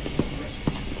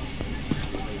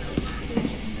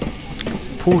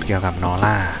พูดเกี่ยวกับนอ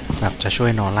ร่าแบบจะช่ว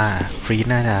ยนอร่าฟรีด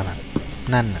น่าจะแบบ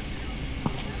นั่นน่ะ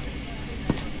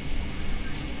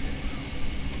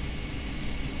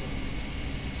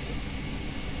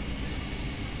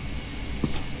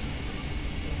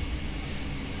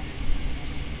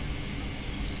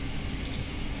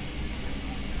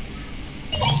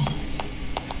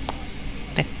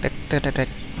เด็กเด็กเด็กเด็ก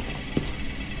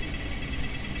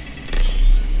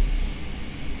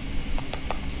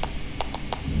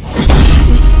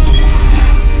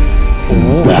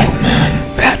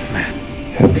Batman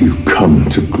Have you come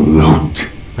to gloat?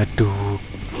 มาดู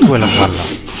ถ้วยรางวัลเหรอ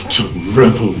To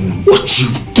revel in what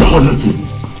you've done?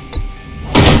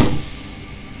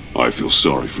 I feel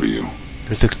sorry for you.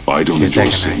 รู้สึก I don't เสียใจ enjoy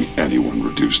กันนะ seeing anyone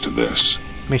reduced to this.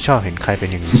 ไม่ชอบเห็นใครเป็น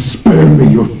อย่างนี้ Spare me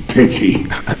your pity.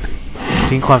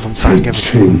 ทิ้งความสงสารแก It ไป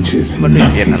changes มันไม่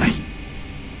เปลี่ยนอะไร nothing.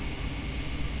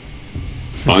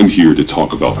 I'm here to talk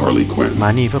about Harley Quinn. มา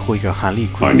นี่เพื่อคุยกับฮาร์ลี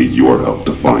ย์ควิ I น need your help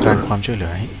to ต้อง find การ her. ความช่วยเหลื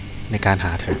อในการห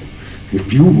าเธอ If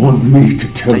you want me to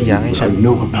tell จะ you อยากให้ what ฉัน I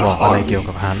know บอก about อะไรเกี่ยว Harley,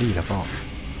 กับฮาร์ลีย์แล้วก็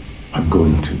I'm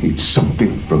going to need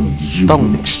something from you ต้อง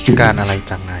in exchange. การอะไร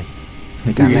จากนายใน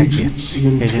การ The แลกเปลี่ยน agency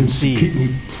เอเจน intends to ซี่ keep me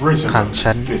prisoner ขัง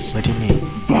ฉัน of this ไว้ที่นี่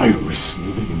virus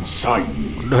living inside me.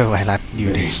 ด้วยไวรัสอยู่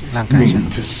ในร่างกายฉัน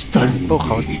Mean to study พวกเ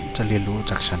ขา me. จะเรียนรู้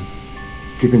จากฉัน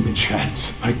Given the chance,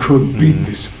 I could beat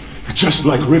this. Just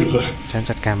like Riddler. ฉัน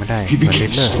จัดการไม่ได้ He เหมือนริ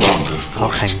became ดเลอร์ stronger เขา for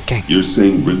แข็ง it. แกร่ง You're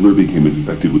saying Riddler became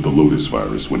infected with the Lotus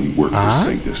virus when he worked for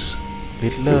Sanctus. ริ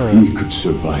ดเลอ If ร์ he could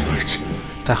survive it,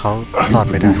 ถ้าเขา I รอด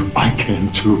ไปได้ believe I can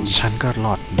too. ฉันก็ร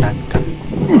อดได้เหมือนกัน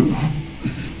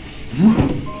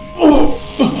อ๋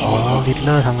อริดเล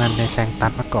อร์ทำงานในแซงตั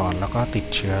สมาก่อนแล้วก็ติด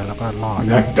เชื้อแล้วก็รอด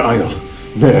That dial,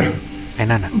 there, ไอ้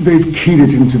นั่นอ่ะ they've keyed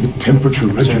it into the temperature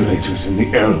regulators in the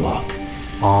airlock.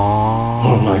 อ๋อ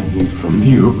All I need from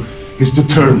you is to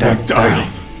turn that dial.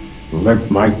 Let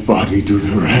my body do the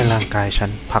ให้ร่าง rest. กายฉั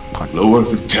นพักผ่อน Lower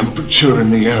the temperature in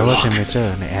the แล้วก็ airlock. เทมเพอเรเจอ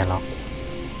ร์ในแอร์ล็อก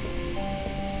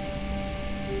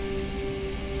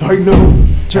I know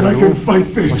ฉัน that I รู้ can fight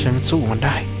ว่า this. ฉันสู้มันไ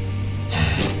ด้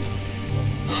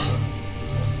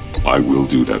I will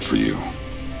do that for you.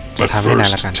 จะ But ทำให้นาย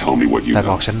ละกัน first, tell me what you แต่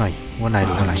บอก know. ฉันหน่อยว่านาย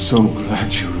รู้อะไร I'm so glad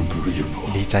you're agreeable.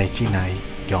 ดีใจที่นาย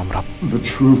ยอมรับ The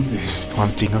truth is, ความ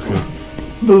จริงก็คือ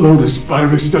the Lotus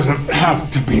virus doesn't have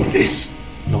to be this.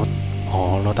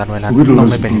 โลตัสไวรัสต้อง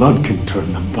ไม่ Riddler's เป็นอย่าง blood นี้ can turn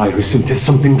the virus into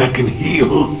something that can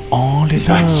heal. อ๋อลิเ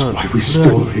ดอ That's ร์ why we เลือด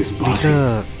stole his ลิเดอ body.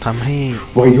 ร์ทำให้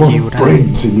Why ฮิว your ได้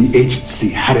brains in the agency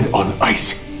had it on ice.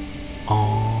 อ๋อ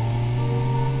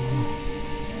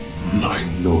My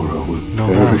Nora will โน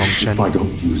ราของ perish ฉัน if I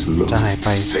don't use จะหาย Lotus ไป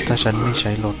to save ถ้าฉันไม่ her. ใ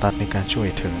ช้โลตัสในการช่วย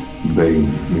เธอ Bane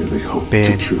merely hoped to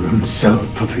Bane. cure himself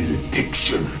of his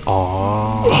addiction. อ๋อ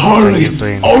Harley ตัว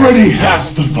เอง already has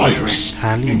the virus. ฮ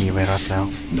าร์ลี่มีไวรัสแล้ว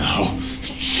Now,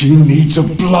 she needs a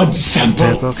blood เธอ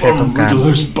sample ก็แค่ต้อง from การ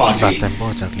Riddler's บัต body. แซมเปิล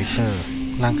จากลิเดอร์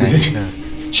ร่างกาย With ลิ it, เดอร์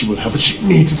she will have what she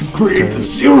needs to create the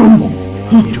โอ้ serum.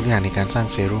 มีทุกอย่างในการสร้าง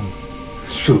เซรุ่ม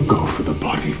She'll go for the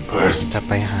body first. จะไ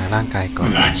ปหาร่างกายก่อน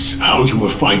That's how you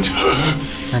will find her.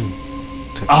 นั่น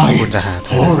เธอ I คุณจะหาเธ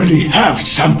อ already have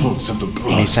samples of the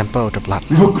มี blood. แซมเปิลจากบลัด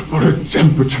Look for a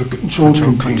temperature control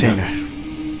control container. container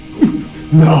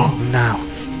Now, now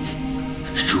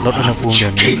You Lord have what you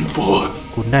Unapumbia. came for.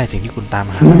 คุณได้สิ่งที่คุณตาม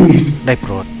หา please ได้โป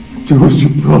รด do as you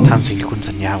ทำ promised. สิ่งที่คุณ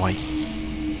สัญญาไว้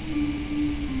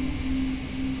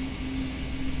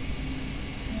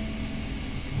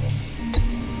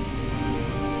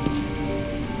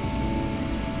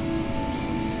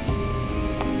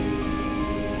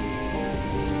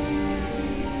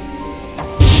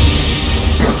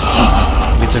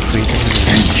มิสเตอร์ฟรีจะ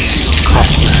ขอบ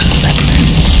คุณแบทแมน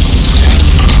ขอบ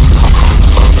คุณ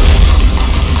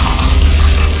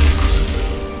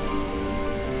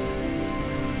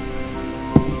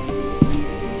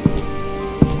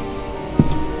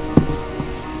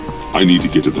I need to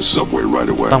get to the subway right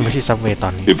ต้องไป away. ที่ซับเวย์ตอ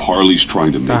นนี้ If Harley's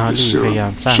trying to ถ้า make ฮาร์ this ลี่พยายา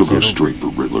ม serum, สร้าง she'll เซ go รุ่ม straight for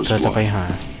Riddler's เธอจะไป blood. หา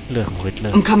เลือดของริดเลอ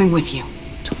ร์ I'm coming with you.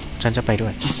 ฉันจะไปด้ว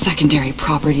ย The secondary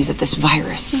properties of this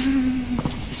virus.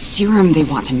 The serum they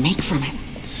want to make from it.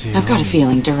 I've got a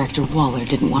feeling Director Waller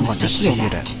didn't want us to hear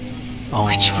that.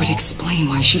 Which would explain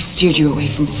why she steered you away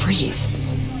from Freeze.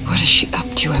 What is she up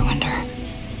to, I wonder?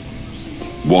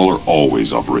 Waller always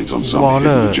operates on some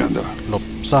Waller hidden agenda. หลบ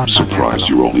ซ่อน I'm บางอย่างตล surprised อด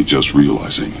you're only just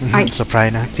realizing. เซอร์ไพร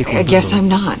ส์นะที่คุณ I guess I'm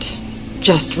not.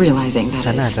 Just realizing that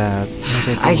ฉันอาจ is. จะไม่ใ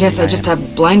ช่ I guess I just have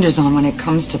blinders on when it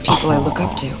comes to people I look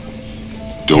up to.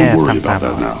 Don't Yeah, worry tam about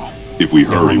that tama. now. If we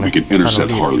hurry, we can Tama intercept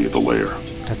ulit. Harley at the lair.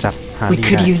 ถ้าจับฮาร์ We ลี่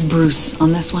could ได้ use Bruce on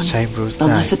this one. ใช้ Bruce The ไ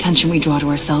ด้ less attention we draw to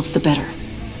ourselves, the better.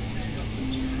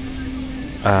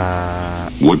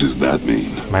 What does that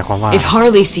mean? หมายความว่า If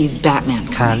Harley sees Batman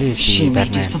Harley coming, sees she may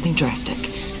do Batman. something drastic.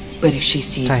 But if she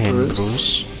sees ถ้าเห็น Bruce, Bruce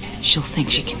she'll think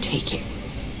she can take you.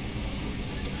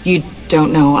 You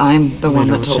don't know I'm the ไม่ one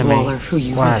รู้ that told ใช่ไหม Waller who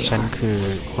you ว่า really ฉัน are. คือ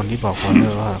คนที่บอกวอลเลอ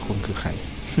ร์ว่าคุณคือใคร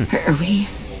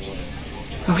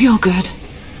Are we all good?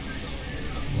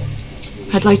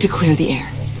 I'd like to clear the air,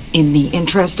 in the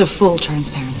interest of full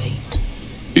transparency.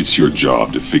 It's your job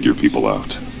to figure people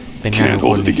out. เป็นงานขอ Can't งคุ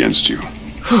hold ณ it against you.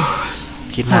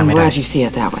 คิดหน้า I'm ไม่ได้ glad you see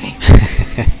it that way.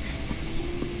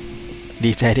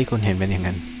 ดีใจที่คุณเห็นเป็นอย่าง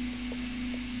นั้น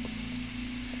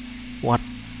What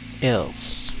else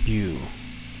you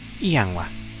อีหยังวะ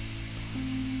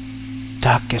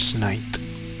Darkest Night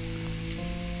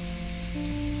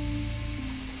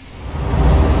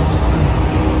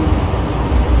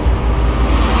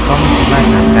ก็มีสิ่งแรก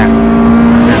หลังจาก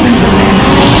เรื่องนั้นที่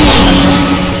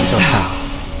จบข่าว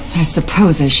I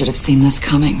suppose I should have seen this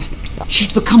coming.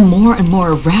 She's become more and more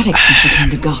erratic since she came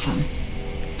to Gotham.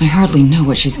 I hardly know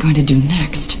what she's going to do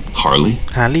next. Harley?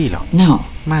 ฮาร์ลี่เหรอ No,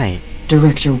 ไม่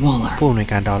Director Waller. ผู้อำนวย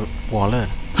การวอลเลอร์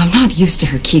I'm not used to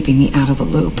her keeping me out of the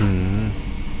loop.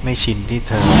 ไม่ชินที่เ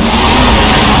ธอ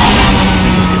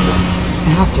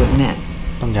I have to admit,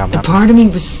 ต้องยอม a รับ part of me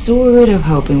was sort of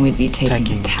hoping we'd be แท็ก taking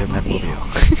กิ้ง the เต็มแบ Batmobile.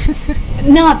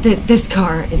 Not that this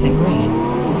car isn't green.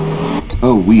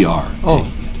 Oh, we are. โอ้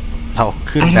เรา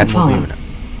ขึ้น I แบ don't ทโมบิล follow. นะ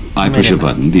I push a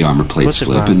button, the armor plates Push a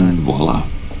flip, button. and voila. ทุ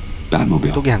ก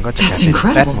Batmobile. อย่างก็จะ That's เป็น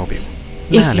แบท incredible. โมบิล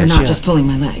If you're not just pulling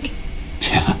my leg.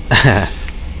 Yeah.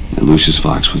 Lucius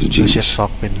Fox was a ลูเชียส genius. ฟ็อ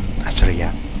กเป็นอัจฉริยะ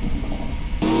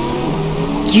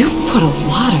You've put a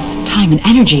lot of time and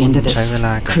energy into ใช้เว this ล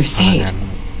ากับพลัง crusade. งาน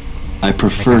I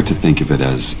prefer to think of it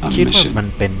as a คิดว่ามัน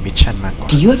mission. เป็นมิชชั่นมากกว่า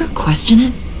Do you ever question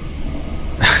it?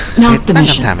 Not the ตั้ง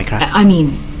mission. คำถามไหมครับ I mean,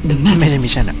 the ไม่ใช่มิ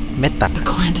ช methods. ชั่นอะเม็ดตัด The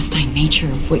clandestine nature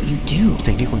of what you do.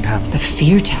 สิ่งที่คุณท The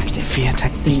fear tactics. Fear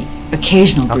tactics. The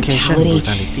occasional ำ occasion brutality.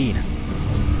 brutality นะ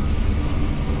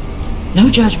No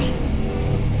judgment.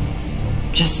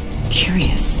 Just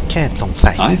curious. แค่สง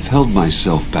สัย I've held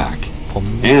myself back.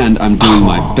 And I'm doing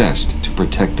my best to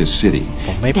protect this city.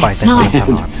 That's not.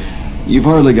 You've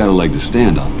hardly got a leg to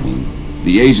stand on. I mean,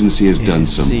 the agency has done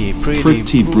some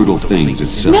pretty brutal things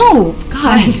itself. No,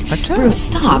 God, Bruce,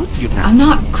 stop. I'm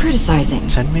not criticizing.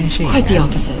 Quite the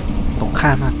opposite.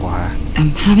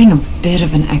 I'm having a bit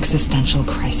of an existential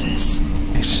crisis.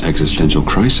 Existential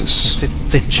crisis?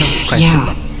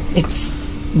 Yeah, it's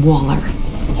Waller.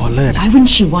 Why wouldn't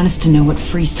she want us to know what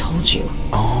Freeze told you?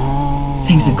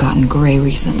 Things have gotten gray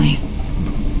recently.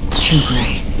 Too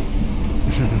gray.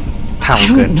 I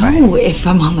don't know if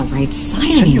I'm on the right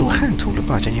side anymore.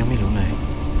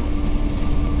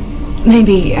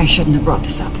 Maybe I shouldn't have brought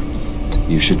this up.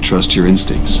 You should trust your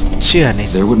instincts.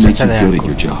 They would make you good at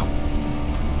your job.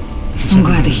 I'm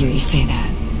glad to hear you say that.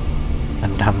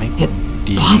 It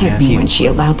bothered me when she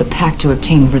allowed the pack to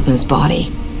obtain Riddler's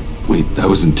body. Wait, that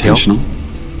was intentional?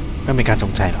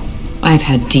 I've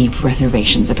had deep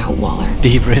reservations about Waller.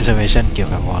 Deep reservation เกี่ยว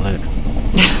กับ Waller.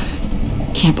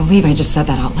 Can't believe I just said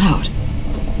that out loud.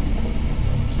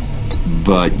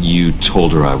 But you told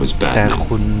her I was แต่ Batman.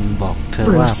 คุณบอกเธอ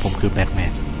ว่าผมคือแบทแม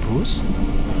น Bruce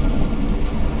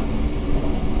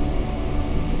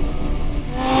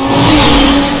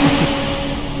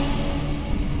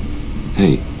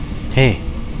Hey,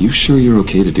 you sure you're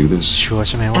okay to do this? ชัวร์ใ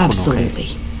ช่ไหมว่าคุณโอเค Absolutely.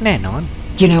 แน่นอน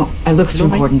You know, I looked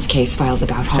through Gordon's case files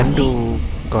about Harley.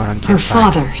 Her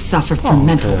father suffered from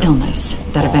mental illness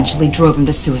that eventually drove him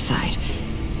to suicide.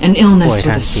 An illness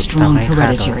with a strong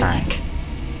hereditary link.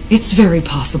 It's very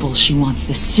possible she wants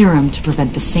the serum to prevent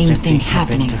the same thing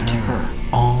happening to her.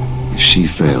 If she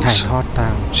fails,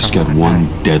 she's got one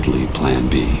deadly plan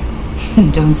B.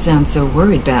 Don't sound so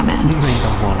worried, Batman.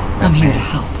 I'm here to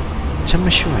help. ฉันม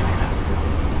าช่วยเลยนะ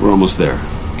We're almost there.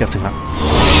 เกือบถึงแล้ว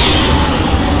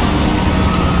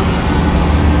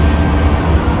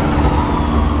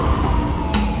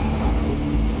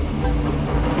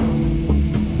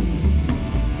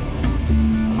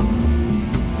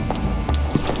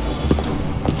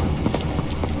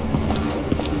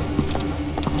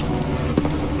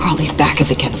Harley's back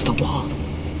is against the wall.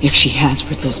 If she has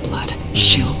Riddler's blood,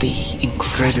 she'll be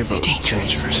incredibly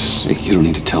dangerous. Hey, you don't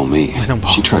need to tell me.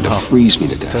 She tried to freeze me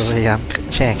to เธอ death. พยายาม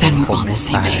แช่แข็ง Then ผม we're on ให้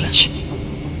the ตาย same เลย page.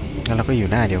 งั้นเราก็อยู่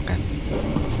หน้าเดียวกัน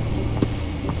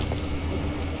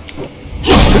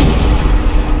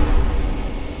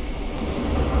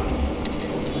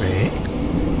เฮ้ย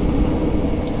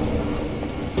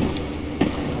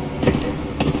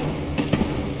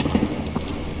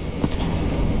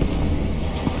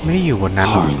ไม่ได้อยู่บนนั้น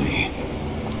หรอ Harley.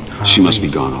 She must be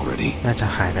gone already. น่าจะ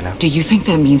หายไปแล้ว Do you think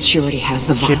that means she already has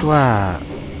the คิดว่า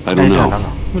vials? I don't ได้แล้วเหรอ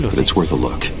know, ไม่รู้ but สิ it's worth a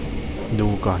look. ดู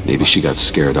ก่อน Maybe she got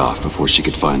scared off before she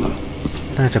could find them.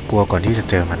 น่าจะกลัวก่อนที่จะ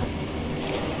เจอมัน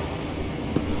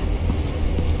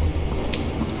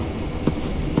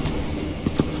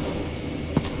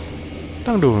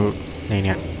ต้องดูในเ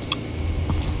นี้ย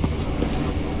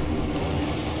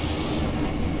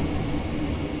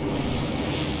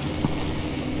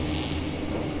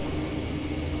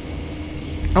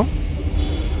เอ้า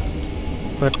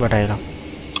เปิดว่าใดหรอ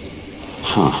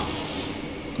Huh.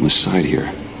 On the side here,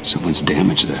 someone's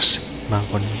damaged this. บาง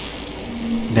คน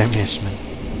damage มัน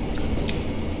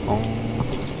อ๋อ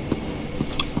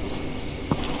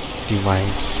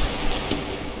device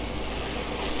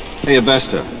Hey,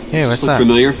 Avesta. Hey, Does what's this look up?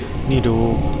 familiar? นี่ดู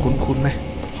คุ้นๆไหม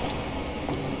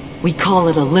We call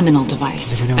it a liminal device,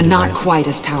 a not quite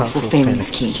as powerful phalanx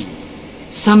key.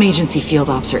 Some agency field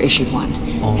ops are issued one,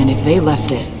 and if they left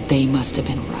it, they must have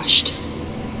been rushed.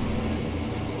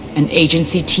 An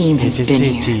agency team has been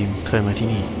here. ทีมเคยมาที่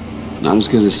นี่ Not as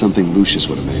good as something Lucius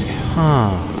would have made. ฮ่า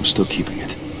I'm still keeping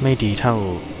it. ไม่ดีเท่า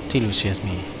ที่ลูเซียส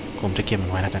มีผมจะเก็บมั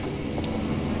นไว้แล้วกัน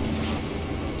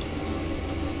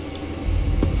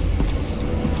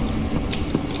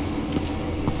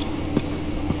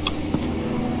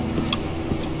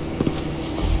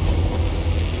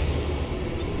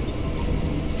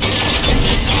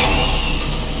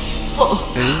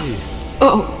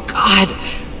Oh, God.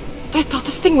 I thought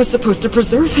this thing was supposed to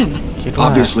preserve him.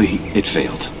 Obviously, it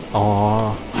failed. อ๋อ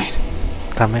Wait.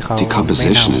 ทำให้เขา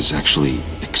Decomposition is actually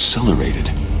accelerated.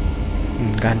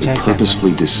 การ They แช่แข็ง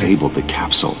purposefully disabled the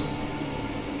capsule.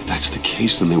 If that's the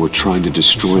case, then they were trying to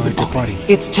destroy the body.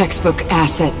 It's textbook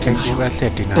asset denial,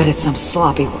 but it's some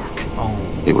sloppy work. อ๋อ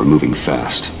They were moving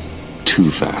fast. Too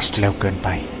fast. เร็วเกินไป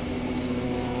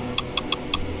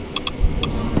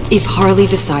If Harley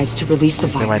decides to release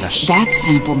the virus, that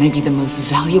sample may be the most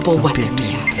valuable weapon we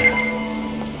have.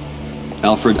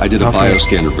 Alfred, I did a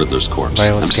bioscan of Riddler's corpse.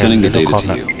 I'm sending the data to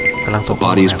you. The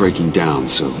body is breaking down,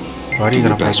 so do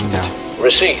your best with it.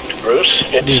 Received, Bruce.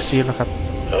 ดี It's... ซีแล้วครับ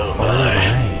Oh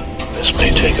my. This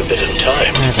may take a bit of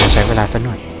time. น่าจะใช้เวลาสักห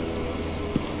น่อย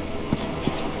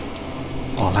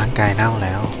ร่างกายเน่าแ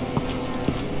ล้ว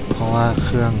เพราะว่าเค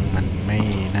รื่องมันไม่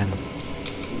นั่น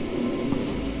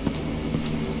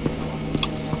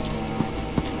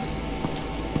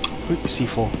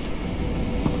C4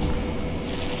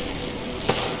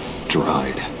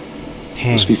 dried.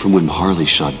 Must be from when Harley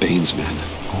shot Bane's men.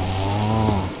 อ๋อ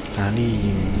Harley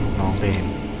ยิงน้องเบน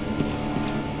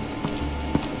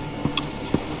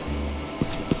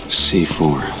C4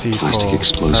 plastic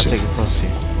explosive.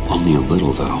 Only a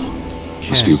little though.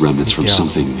 Must be remnants from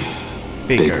something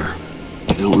bigger.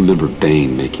 I don't remember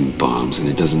Bane making bombs, and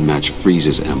it doesn't match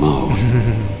Freeze's MO.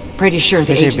 Pretty sure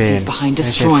the agency's behind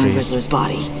destroying Riddler's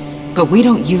body. But we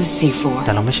don't use C4. แ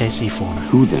ต่เราไม่ใช้ C4 นะ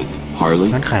Who then? Harley?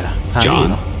 นั่นใครล่ะ John?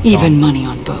 Even money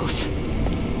on both.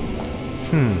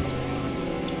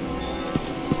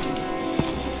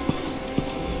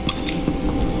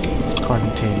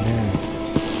 Container.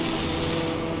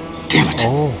 Damn it.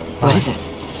 Oh, what is it?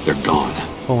 They're gone.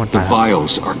 The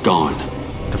vials are gone.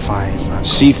 The vials are gone.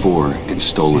 C4 and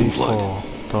stolen blood.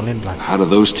 Stolen blood. How do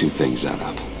those two things add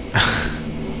up?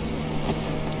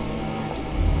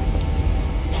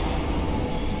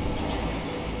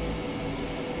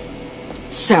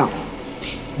 So,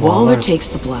 Waller takes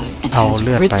the blood and has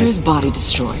Riddler's body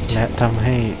destroyed. และทำใ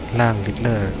ห้ร่าง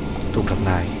Riddler ถูกทำ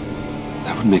ลาย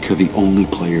That would make her the only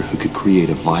player who could create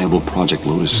a viable Project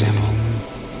Lotus sample.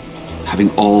 Having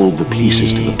all the pieces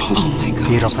to the puzzle. Oh my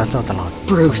God.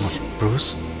 Bruce.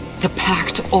 The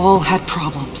Pact all had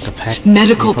problems.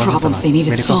 Medical problems they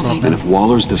needed solving. And if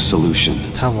Waller's the solution,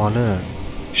 ถ้า Waller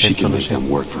she can make them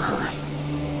work for her.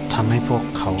 ทำให้พวก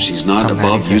เขา She's not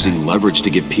above using leverage to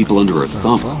get people under her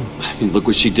thumb. I mean, look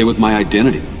what she did with my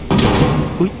identity.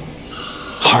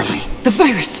 Harley. The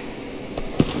virus.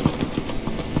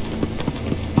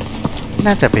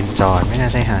 น่าจะเป็นจอห์นไม่น่า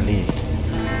ใช่ฮาร์ลีย์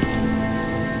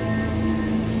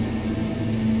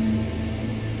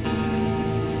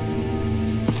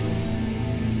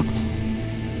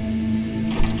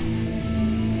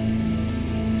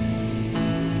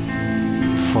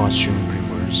Fortune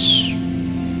Reverse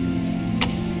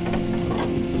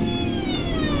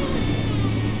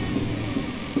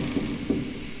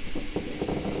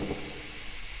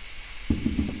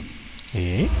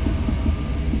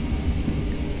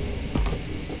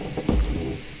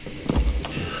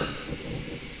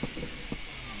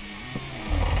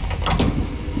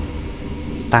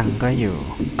ตังก็อยู่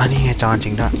อันนี้ไงจอนจ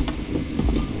ริงด้วย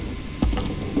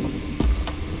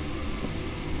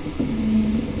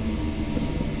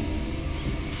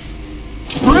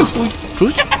ฟรุ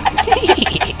ต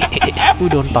ผู้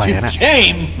โดนต่อยแล้วนะ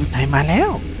นายมาแล้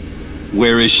ว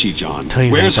Where is she, John? เธออ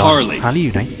ยู่ไหน Where's จอน Harley? ฮาร์ลีย์อ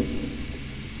ยู่ไหน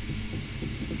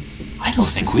I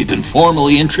don't think we've been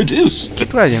formally introduced. คิด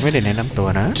ว่ายังไม่ได้แนะนำตัว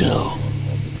นะ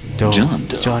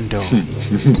John Doe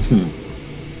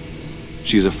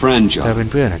She's a friend, เธอเป็น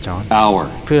John. เพื่อนนะจอน Our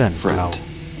เพื่อนเรา friend.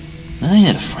 I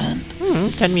had a friend.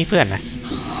 ฉันมีเพื่อนนะ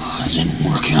It didn't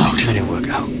work out. ไม่ได้ work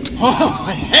out Oh,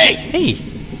 hey! เฮ้ย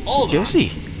เดี๋ยวสิ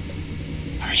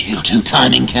Are you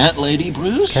two-timing Cat Lady,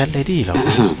 Bruce? Cat Lady เหรอ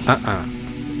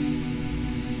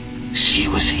She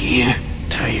was here.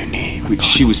 เธออยู่นี่ Wait,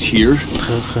 she was here? เธ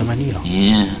อเคยมานี่เหรอ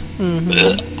Yeah.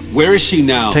 Where is she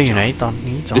now? เธออยู่ไหนตอน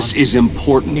นี้จอน This is นี่มัน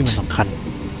important. สำคัญ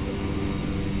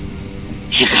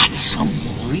You got some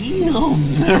real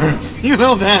nerve. You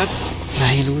know that? นา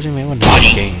ยรู้ใช่ไหมว่าเดิน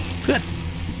เก่งเพื่อน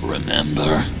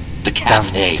Remember the จำ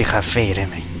cafe? ที่คาเฟ่ได้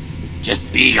ไหม Just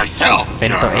be yourself. เป็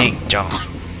นตัวเองจอน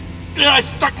I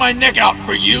stuck my neck out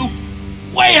for you.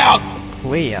 Way out. เ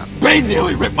ว้ยอ่ะ Bane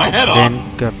nearly ripped my head เบ off. น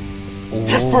เกือบโอ้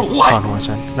For what? ถอนหัว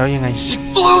ฉันแล้วยังไง She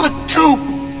flew the coop.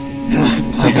 เธ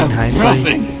อเป็นหายไป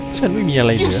Nothing. ฉันไม่มีอะไ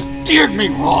รเห You ลือ steered me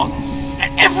wrong.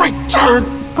 At every turn.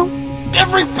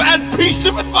 Every bad piece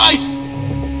of advice.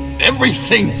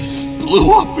 Everything blew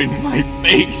up in my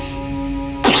face.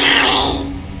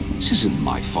 This isn't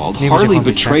my fault. Harley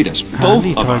betrayed us, both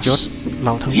of us. เร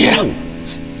าทั้งคู่ Yeah.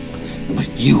 But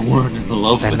you weren't in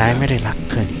love แต่ with นาย her. ไม่ได้รัก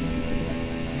เธอนี่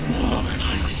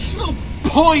There's no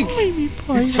point. ไม่มี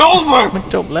point It's over. มัน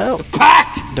จบแล้ว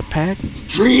Pact. The Pact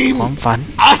Dream. ความฝัน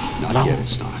Us. Not yet,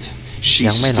 it's not. She's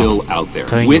Yang may still not. out there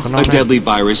Th withอยู่ข้างนอก a นะ deadly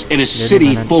virus in a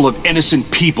city full of innocent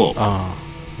people.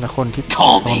 และคนที่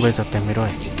Call me. บริษัทเต็มไปด้ว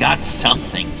ย You got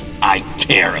something I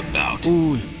care about. อุ้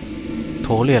ยโถ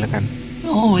เรียกแล้วกัน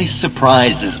Always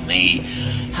surprises me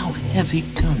how heavy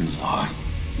guns are.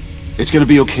 It's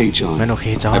gonna be okay, John. มันโอเค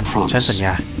จอห์ I นฉันสัญ promise. ญ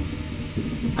า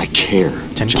I care,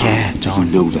 ฉัน John. แคร์จอห์น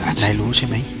You know that. นายรู้ใช่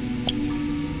ไหม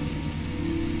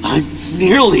I'm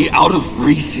nearly out of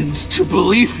reasons to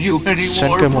believe you ฉัน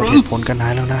anymore, เกิดหมดเหตุผล Bruce. กันนา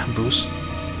ยแล้วนะบรูซ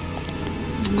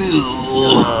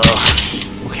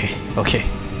Okay.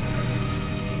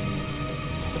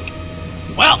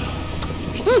 Well,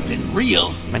 it's been real.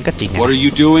 มันก็จริงนะ What are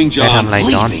you doing, ได้ John? ทำอะไร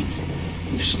จอห์น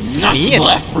There's nothing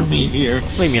left for me here.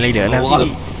 ไม่มีอะไรเหลือแล้ว A lot of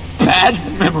bad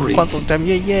ความทรง memories. จำ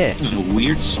แย่ And a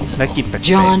weird soul. ๆและกลิ่นแปลก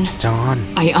ๆ John จอห์น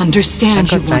I ฉัน understand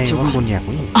เข้า you ใจ want to ว่าคุณ run. อยาก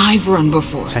วิ่ง I've run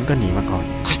before. ฉันก็หนีมาก่อน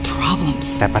But problems,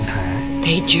 แต่ปัญหา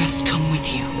they just come with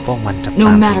you. พวกมันจะ No ต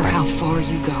าม matter ไป how far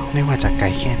you go. ไม่ว่าจะไกล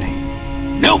แค่ไหน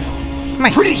Nope. ไม่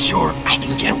Pretty sure I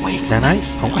can get away ดั from งนั้น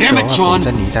it. ผมก็เชื่อ Damn ว่า it, ผม John. จ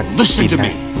ะหนีจาก Listen กลิ่น to ไ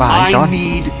ด้ me. บายจอห์น I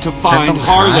need to ฉันต้อ find งหา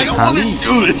Harley. I don't want to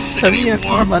do this ฉันอยาก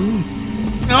กิน anymore. มัน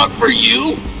Not for you.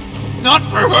 Not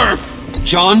for her.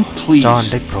 John, จอห์น please.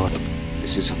 ได้โปรด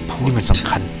This is นี่มัน important. สำ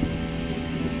คัญ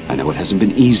I know it hasn't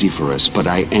been easy for us, but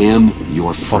I am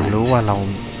your ผมรู้ friend. ว่า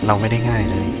เราไม่ได้ง่าย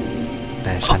เลย แ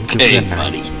ต่ฉันคือเพื่ Okay, อนนาย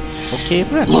buddy. โอเคเ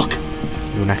พื่อน Look,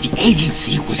 ดูนะ the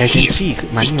agency was เอเจนซี่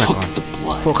here. มา They นี่มา took ก่อน the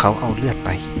พวก blood. เขาเอาเลือดไป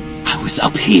I was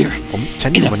up here ฉั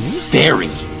นอ in ยู่ a บนนี้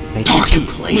very ในที่ dark ที่มื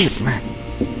ด place. มาก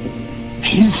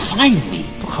They didn't find me,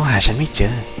 พวกเขาหาฉันไม่เจ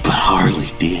อ but Harley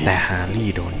แต่ did. ฮาร์ลี่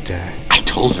โดนเจอ I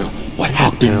told her whatฉันบอ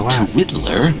กเธอ happened ว่า to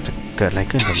Riddler. จะเกิดอะไร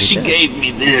ขึ้นกับลิ She เดอร์ gave me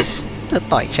this. เธอ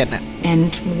ต่อยฉันอะ And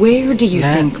where do you แล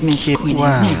ะ think Miss คิด Quinn ว่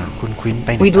า is now? คุณควินไป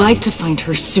ไหน We'd like to find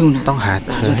her sooner ต้องหา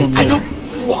เธอ rather ให้ than เจ I อ later. don't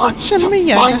want ฉัน to ไม่อ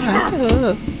ยาก find หาเธ her. อ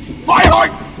My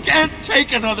heart can't take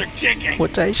another kicking. หัว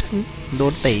ใจฉันโด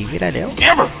นเตะไม่ได้แล้ว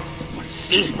Never want to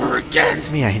see her again.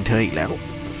 ไม่อยากเห็นเธออีกแล้ว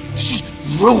She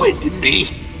ruined me.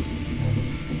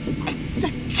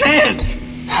 I can't.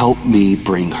 Help me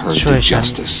bring her ช่วย to ฉัน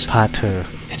justice. พาเธอ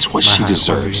It's what she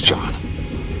deserves, John.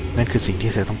 นั่นคือสิ่งที่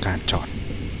เธอต้องการจอห์น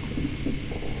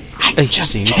I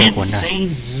just can't say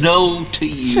no to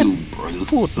you,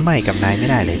 พูด Bruce. ไม่กับนายไม่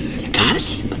ได้เลย You gotta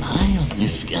keep an eye on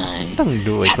this guy. ต้อง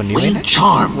ดูไอ้ That คนนี้ไว้ Wayne นะ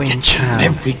Charm เวน gets ชา him ร์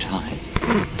every time.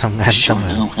 ทำงานเส She'll มอ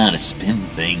know how to spin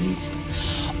things.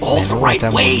 All the right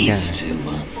ways to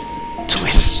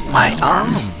twist my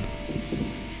arm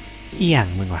อีหยัง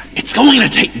มึงวะ It's going to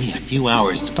take me a few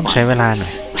hours to ต้องใช้เว find. ลาหน่อ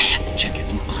ย I have to check a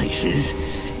few places.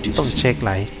 Do ต้อง some เช็คห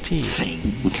ลายที่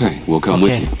things. Okay, we'll โอ come เค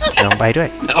with you. ลองไปด้วย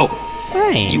No, ไม่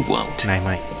you won't. นายไ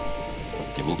ม่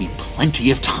There will be plenty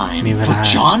of time Mi for verrà.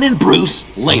 John and Bruce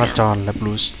สำหรับ later. จอห์นและบ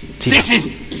รูซที่ This is.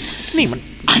 นี่มัน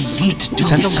I need to do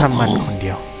ฉันต้อง this ทำมัน alone. คนเดี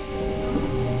ยว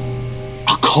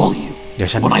I'll call you เดี๋ยว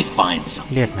ฉัน when I find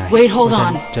something. เรียกนาย Wait, hold ว่า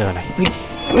ฉัน on. เจออะไร We'd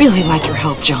really like your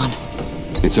help, John.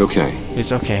 It's okay.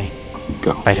 It's okay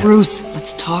Go. ไปเถอะ Bruce,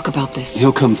 let's talk about this.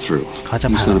 He'll come through. เขาจะ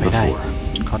He's พา done ไป it ได้ before.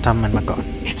 เขาทำมันมาก่อน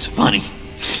It's funny.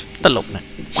 ตลกนะ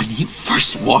When you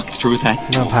first walked through that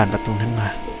เมื่อ door, ผ่านประตูนั้นมา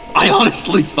I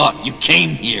honestly thought you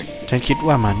came here ฉันคิด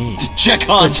ว่ามานี่ to check เ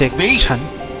พื่อ on เช็ค me. ฉัน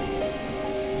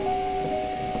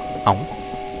เอา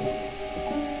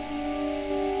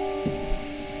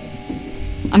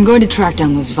I'm going to track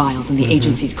down those vials in the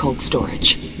agency's cold storage.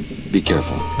 Be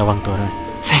careful. ระวังตัวด้วย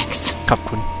Thanks. ขอบ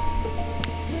คุณ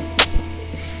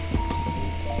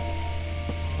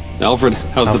Alfred,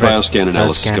 how's the bioscan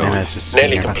analysis going?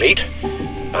 Nearly complete.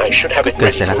 I should have it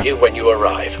ready for you when you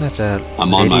arrive. น่าจะ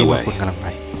I'm on my way. คุณกำลังไป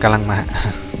กำลังมา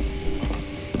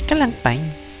กำลังไป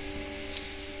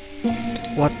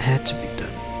What had to be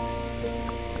done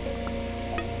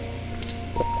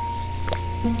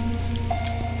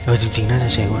จริงๆน่าจะ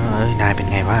เช็คว่านายเป็น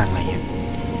ไงบ้างอะไรเงี้ย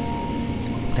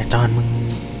แต่จอห์นมึง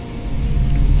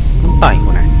ต่อยกู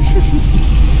นะ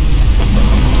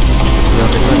เรา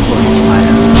จะเกิดคนสมัยแ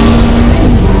ล้ว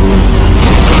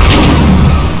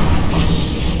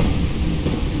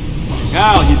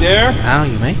Al, you there? อ้าว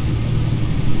อยู่ไหม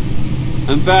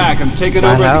I'm back. I'm taking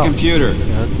over at the computer. เดี๋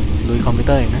ยวลุยคอมพิวเ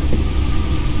ตอร์เองนะ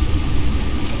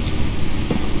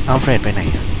อัลเฟรดไปไหน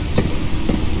อะ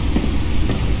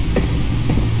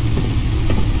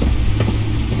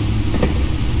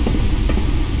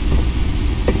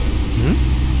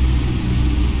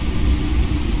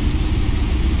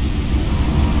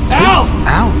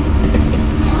อ้าว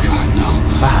Oh God, no.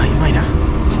 บ้าไม่นะ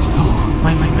ไ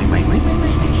ม่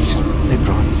ได้โป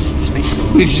รด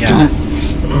Please don't.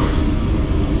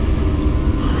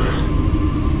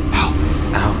 Al,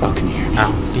 อ้าว Al, can you hear me? อ้า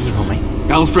วได้ยินผมไหม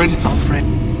Alfred. อัลเฟรด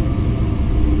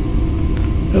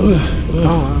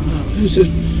Is it?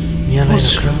 มีอะไรเหร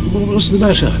อครับ What's the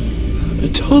matter?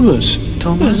 Thomas.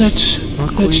 Thomas,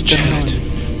 Let's chat. chat.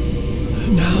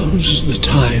 Now's the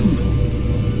time.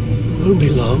 Won't be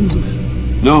long.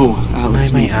 No, Al, ไม่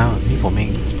it's ไม่ me. เอานี่ผมเอง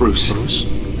It's Bruce.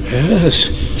 Yes.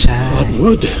 ใช่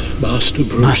Onward, Master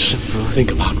Bruce. Master Bruce. Think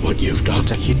about what you've done.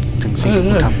 จะคิดถึงสิ่งที่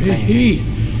คุณทำได้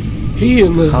He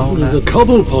and the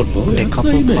Cobblepot boy เด็ก are เขา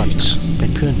พูดก่อน playmates. เป็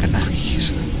นเพื่อนกันนะ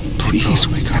Please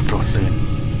wake up. โปรดตื่น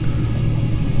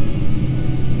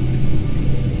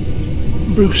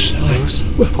Bruce,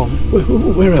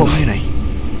 where am I?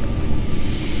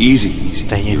 Easy.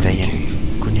 You're in the cave.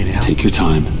 Take your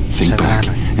time, think back,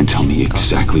 and tell me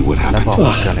exactly what happened.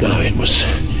 No, it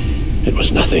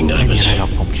was nothing. I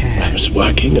was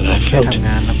working and I felt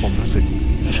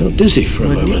dizzy for a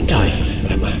moment. I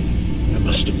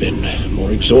must have been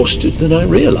more exhausted than I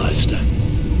realized.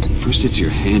 First it's your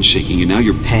hand shaking and now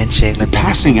you're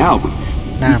passing out.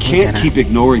 We can't keep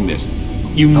ignoring this.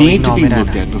 You need to be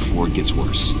looked at before it gets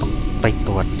worse. ไปต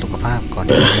รวจสุขภาพก่อน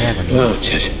ที่จะแย่กว่านี้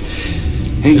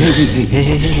Hey.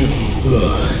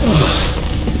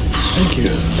 Thank you,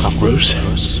 Bruce.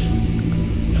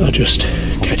 I'll just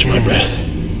catch my breath.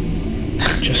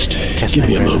 Just give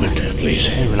me a moment, please.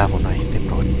 ให้เวลาผมหน่อยได้โ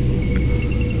ปรด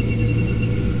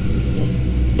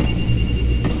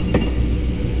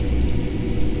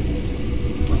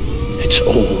It's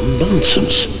all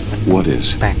nonsense. What is?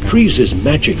 Freeze's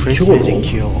magic cure-all.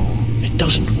 It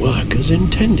doesn't work as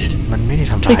intended. มันไม่ได้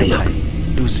ทำร้ายใคร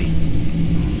ดูสิ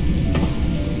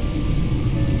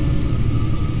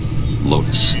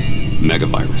Lotus.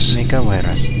 Megavirus.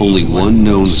 Only one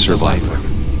known survivor.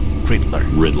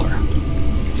 Riddler.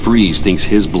 Freeze thinks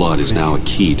his blood is now a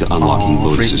key to unlocking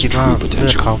Lotus's true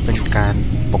potential. เขาเป็นการ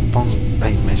ปกป้อง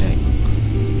ไม่ใช่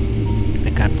เป็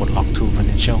นการปลดล็อก true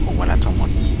potential ของเวลาทั้งหมด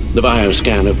The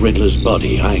bioscan of Riddler's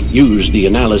body. I used the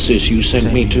analysis you sent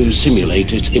me to simulate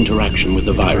its interaction with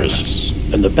the virus.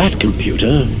 And the bat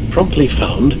computer promptly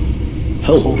found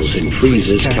holes in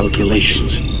Freeze's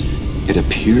calculations. It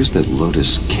appears that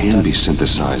Lotus can be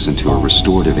synthesized into a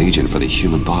restorative agent for the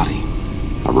human body.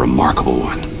 A remarkable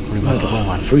one.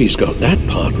 Freeze got that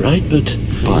part right,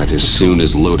 but as soon as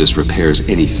Lotus repairs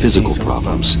any physical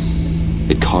problems,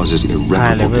 it causes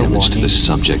irreparable damage to the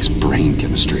subject's brain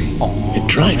chemistry. It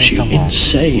drives you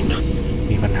insane.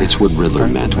 It's what Riddler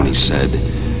meant when he said,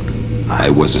 I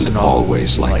wasn't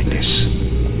always like this.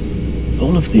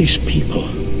 All of these people,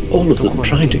 all of them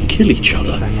trying to kill each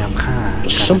other for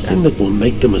something that will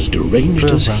make them as deranged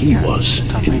as he was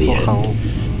in the end.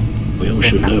 We all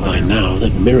should know by now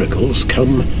that miracles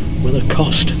come with a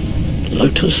cost.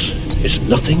 Lotus is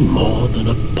nothing more than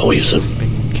a poison.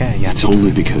 It's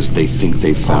only because they think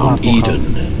they've found Eden,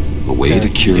 a way to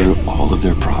cure all of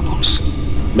their problems.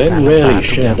 Men rarely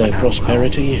share their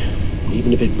prosperity,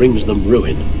 even if it brings them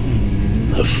ruin.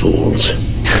 The fools.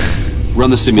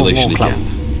 Run the simulation again,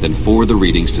 then forward the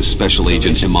readings to Special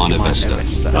Agent Imana Vesta.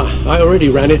 I already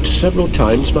ran it several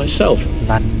times myself.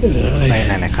 I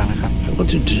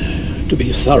wanted to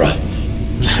be thorough.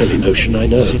 Silly notion, I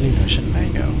know.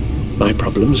 My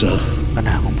problems are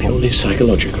purely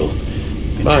psychological.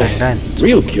 My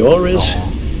real cure is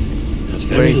a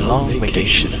very long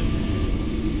vacation.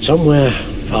 Somewhere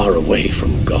far away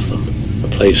from Gotham. A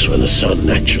place where the sun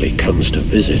actually comes to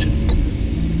visit.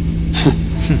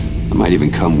 I might even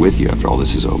come with you after all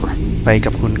this is over. ไป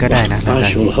กับคุณก็ได้นะ I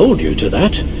shall hold you to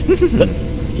that. But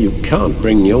you can't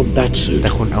bring your bat suit. แ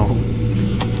ต่คุณเอา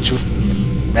ชุด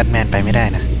แบทแมนไปไม่ได้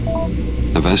นะ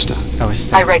Avesta.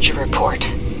 I read your report.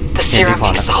 The serum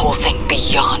makes the whole thing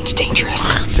beyond dangerous.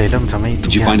 เซรั่มทำให้ทุก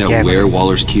Did you find out where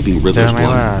Waller's keeping Riddler's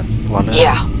blood?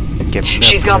 Yeah.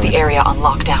 She's got the area on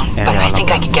lockdown, but I think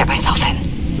I can get myself in.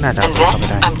 And then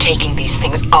I'm taking these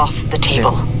things off the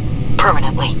table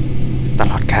permanently. ต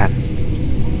ลอดการ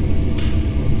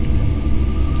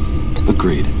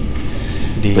Agreed.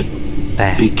 ดีแต่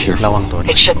ระวังตัว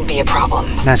It shouldn't be a problem.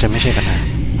 น่าจะไม่ใช่ปัญหา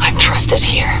I'm trusted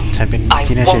here. ฉันเป็น I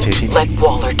ที่น่าเชื่อถือที่ won't let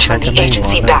Waller turn the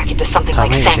agency back into something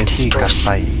like Sanctus Bruce.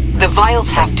 The vials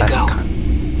have to go.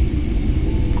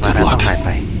 มาแล้วต้องหายไป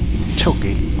โชค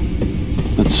ดี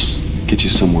Let's get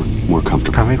you somewhere more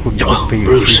comfortable. ทำให้คุณไปอยู่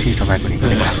ที่สบายกว่านี้ก็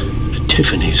ได้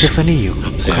Tiffany อยู่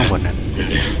ข้างบนนั้น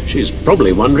She's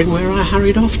probably wondering where I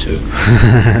hurried off to.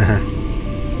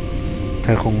 เธ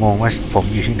อคงงงว่าผม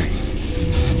อยู่ที่ไหน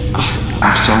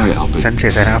I'm sorry, Albert. ฉันเสี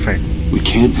ยใจนะเฟรด We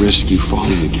can't risk you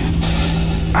falling again.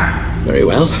 Very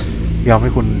well. ยอมให้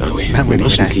คุณนั่งไป We ไม่ได้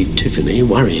mustn't keep Tiffany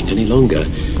worrying any longer.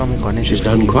 ก็ไม่ควรให้ She's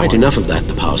done quite enough of that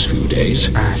the past few days.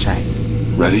 ใช่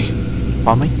Ready? พ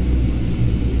ร้อมไหม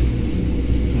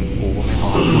กูก็ไม่พร้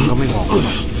อมมึงก็ไม่พร้อม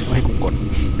ไม่ให้กูกด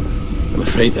I'm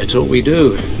afraid that's all we do.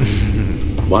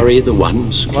 Worry the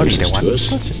ones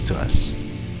closest to us.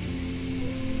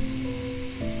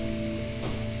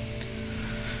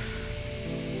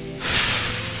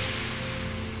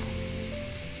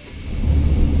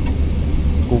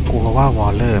 กูกลัวว่าวอ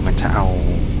ลเลอร์มันจะเอา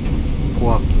พ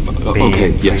วกเบย์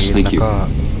แล้วก็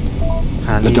ฮ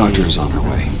าร์ลี The doctor is on her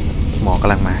way. หมอก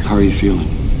ำลังมา How are you feeling?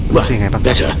 รู้สึกไงบ้าง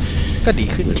Better. ก็ดี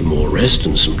ขึ้น A little more rest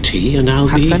and some tea, and I'll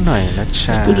พัก be สักหน่อยแล้วช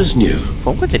า as good as new. ผ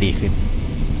มก็จะดีขึ้น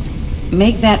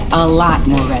Make that a lot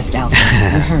more rest, Alfred.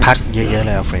 You're hurt. พักเยอะๆเ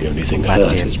ลย Alfred. The only thing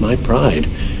hurt is my pride,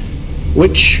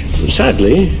 which,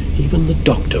 sadly, even the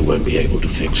doctor won't be able to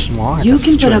fix. You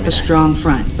can put up a strong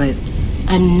front, but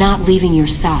I'm not leaving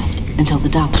your side until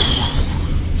the doctor arrives.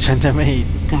 ฉันจะไม่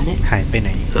Got it? หายไปไหน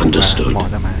Understood. หมอ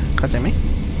จะมาเข้าใจไหม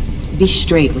Be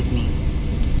straight with me.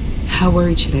 How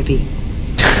worried should I be?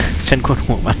 ฉันควร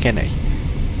ห่วงมากแค่ไหน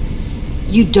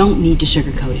You don't need to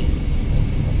sugarcoat it.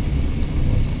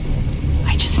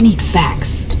 I just need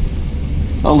facts.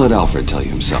 I'll let Alfred tell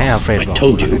you himself. ให้ Alfred บอก I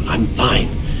told you I'm fine.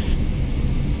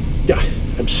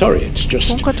 I'm sorry, it's ผม just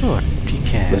ขอโทษพี่แ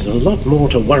ค่ there's a lot more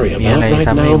to worry มีอะไร about right ท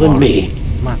ำให้ now วอ than รี่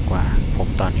me. มากกว่าผม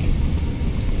ตอนนี้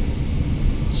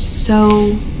So,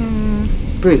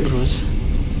 Bruce.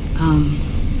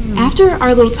 After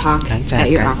our little talk หลังจาก at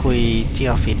your การคุย office, ที่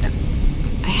ออฟฟิศนะ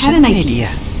I had an idea.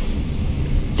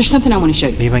 There's something I want to show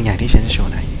มี you. บางอย่างที่ฉันจะโช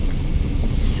ว์หน่อย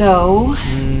So,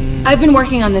 I've been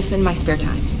working on this in my spare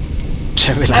time. ใ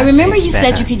ช้เวลา I remember you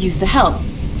said you could use the help.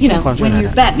 You know, when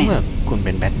you're เมื่อ Batman. คุณเ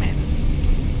ป็นแบทแมน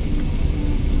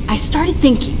I started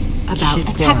thinking คิ about ด a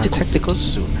ว่า tactical suit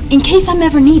suit นะ in case I'm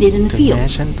ever needed in the ถึง field. แม้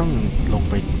ฉันต้องลง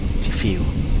ไปที่ฟิลด์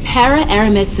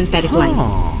Para-aramid synthetic อ๋อ light.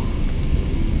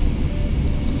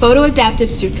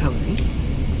 Photo-adaptive suit coloring.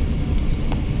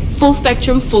 Full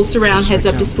spectrum, full surround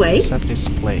heads-up display. heads-up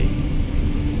display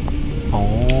อ๋อ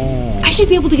I should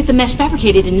be able to get the mesh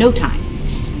fabricated in no time.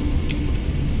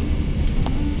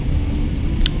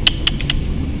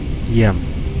 เยี่ยม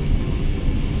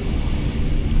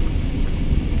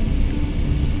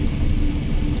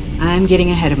I'm getting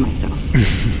ahead of myself.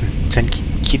 ฉัน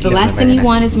คิด The last thing you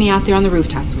want is me out there on the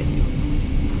rooftops with you.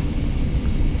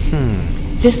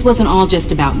 This wasn't all just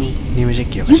about me. นี่ไม่ใช่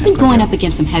เกี่ยวกับ You've been going up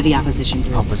against some heavy opposition,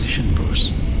 Bruce. opposition Bruce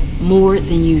More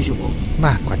than usual. ม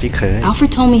ากกว่าที่เคย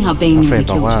Alfred told me how Bane อัลเฟรด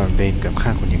nearly บอก killed ว่า you. เบนเกือบฆ่า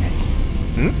คุณยังไง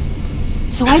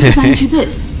So I designed you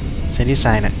this. ฉันดีไซ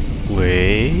น์น่ะเว้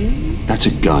ย That's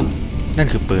a gun. นั่น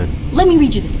คือปืน Let me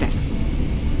read you the specs.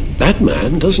 Batman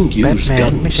doesn't แบท use แม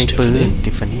นไม่ใช่ guns, ปืน Tiffany.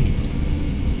 ทิฟฟานี่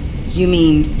You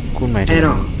mean คุณหมายถึง at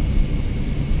all?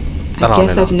 ตลอ I ดเลย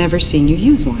guess เหรอ I've never seen you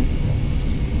use one.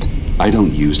 I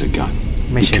don't use a gun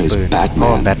ไม่ใช่ because ปืนเพรา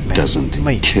ะว่า Batman แบทแมน doesn't ไ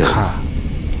ม่ kill. ฆ่า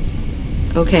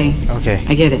Okay, โอเค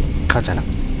I get it. เข้าใจละ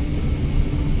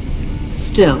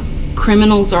Still,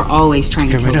 criminals are always trying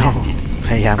to kill criminal Batman. พ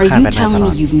ยายาม Are ฆ่า you แบทแมนต telling ล me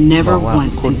อด you've never บอกว่า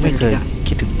once คุณไม่ considered เค a ย gun?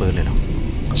 คิดถึงปืนเลยหรอ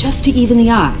Just to even the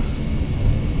odds.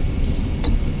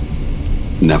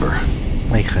 Never.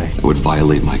 ไม่เคย It would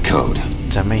violate my code.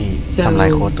 จะไม่ So ทำลาย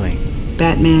โค้ดตัวเอง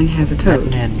Batman has a แบท code.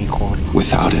 แมนมีโค้ด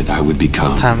Without it, I would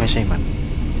become ถ้าไม่ใช่มัน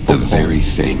the very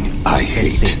thing I เป็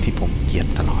นสิ่ง hate. ที่ผมเกลียด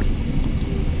ตลอด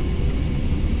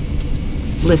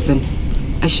Listen,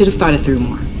 I should have thought it through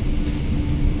more.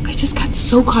 I just got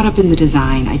so caught up in the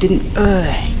design, I didn't... เอ้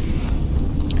ย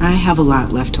I have a lot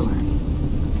left to learn.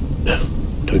 No,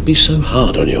 don't be so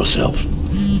hard on yourself.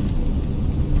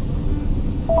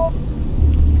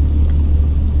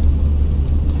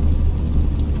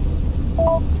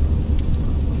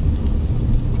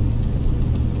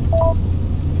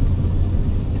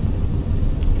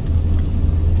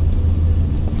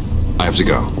 I have to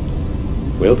go.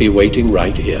 We'll be waiting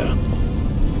right here.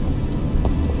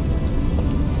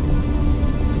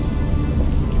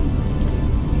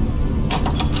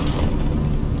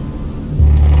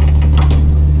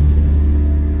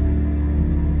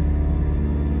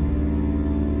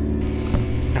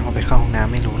 เอาไปเข้าห้องน้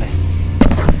ำไม่รู้เลย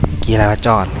กีฬาจ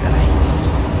อดหรืออะไร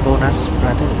โบนัสบร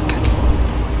าเธอร์กัน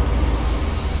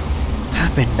ถ้า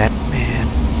เป็นแบทแมน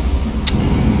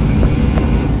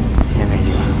ยังไง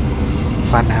ดีวะ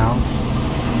ฟันเฮาส์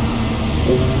โ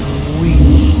อ้ย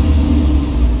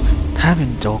ถ้าเป็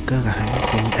นโจ๊กเกอร์กับฮันนี่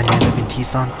ควินอันนี้จะเป็นที่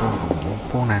ซ่อนตัวของ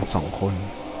พวกนางสองคน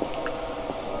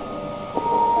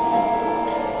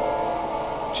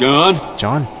John? จ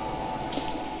อห์น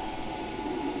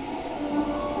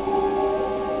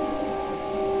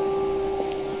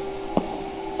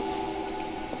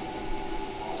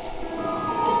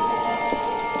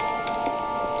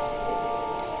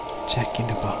Check in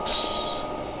the box.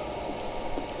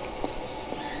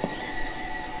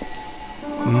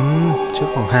 ชุด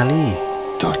ของฮาร์ลีย์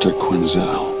Dr.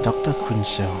 Quinzel. ดร.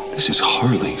 Quinzel This is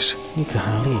Harley's. นี่คือฮ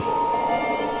าร์ลีย์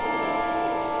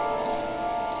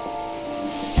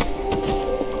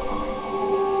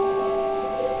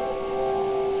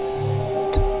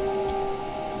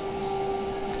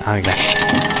เอาอีกแล้ว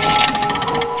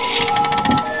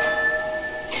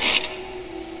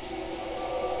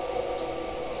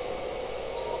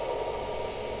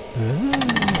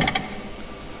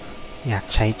อยาก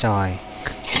ใช้จอย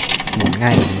หมุนง่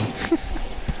ายกว่านี้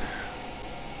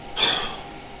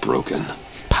Broken.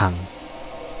 พัง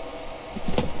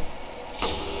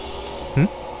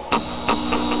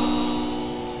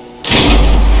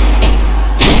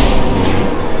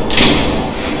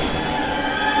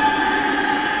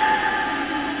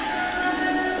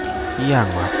อย่าง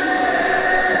วะ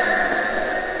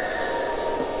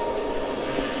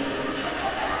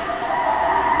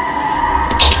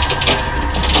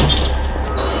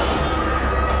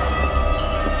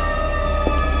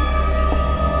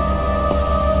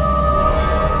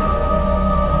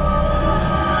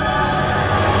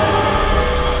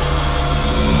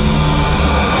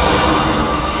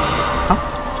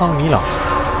ห้องนี้เหรอ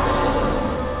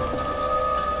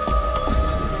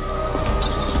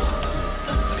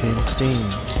Painting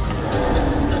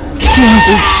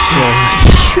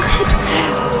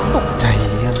ตกใจ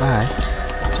กันบ้าง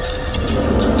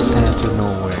Sad to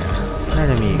nowhere น่า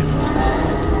จะมีกัน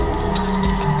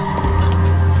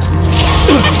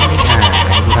อัน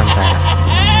นี้กูทำใจละ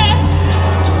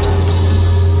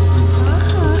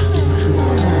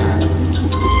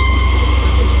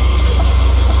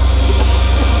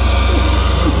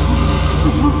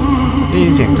ได้ยิ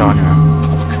นเสียงจอเนี่ยครับ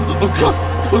พระ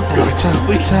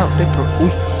เจ้าได้โปรดอุ้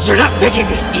ย You're not making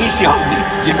this easy on me,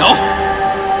 you know?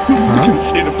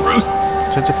 Say the truth.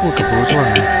 ฉันจะพูดกับรู้ว่า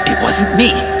It wasn't me.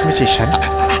 ไม่ใช่ฉัน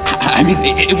I mean,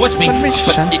 it was me, มันไม่ใช่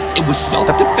ฉัน but it was แ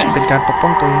ต่เป็น self-defense. การปกป้อ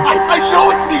งตัวเอง I know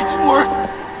it needs work.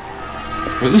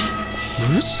 Bruce?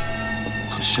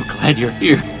 I'm so glad you're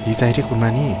here. ดีใจที่คุณมา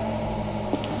นี่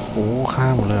โอ้ฆ่า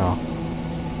หมดเลยเหรอ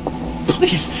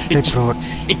Please, ได้โปรด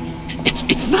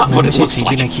it's not what it looks สิ่ง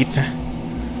ที่ like. นายคิดนะ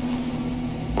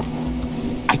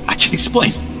I can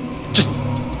explain. Just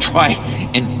try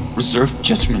and reserve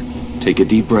judgment. Take a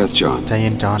deep breath, John. ใจเ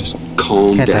ย็นจอน Just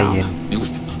calm แค่ใจเย็น down. It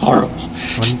was horrible.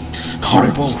 มัน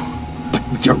Horrible. But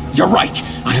you're right.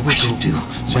 I should do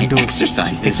ฉัน my ดู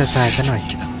exercises. exercise ซะหน่อย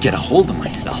Get a hold of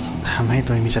myself. ทำให้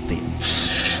ตัวเองมีสติ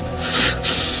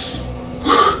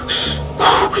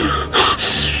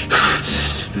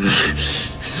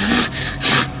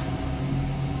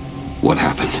What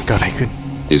happened? เกิดอะไรขึ้น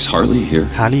Is Harley here?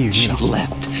 ฮาร์ลี่อยู่นี่ She เหรอ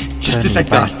left just as I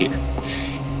got here.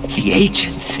 The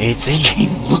agents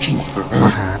came looking for มา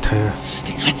her. หาเธอ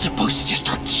They're not supposed to just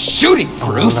start shooting, อ๋อ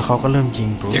Bruce. แล้วเขาก็เริ่มยิง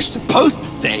บรู They're ซ supposed to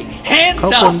say, เขา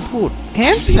hands ควร up. พูด I've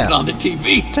hands seen it up on the TV.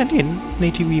 ฉันเห็นใน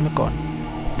ทีวีมาก่อน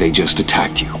They just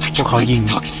attacked you. I tried to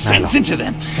talk sense into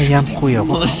them. พยายามคุยกับ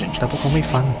พวกเขา Listen, แต่พวกเขาไม่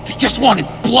ฟัง they just wanted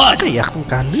blood. ก็อยากต้อง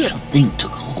การเลือด Something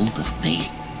took hold of me.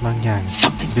 บางอย่าง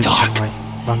Something ดึงฉัน dark ไว้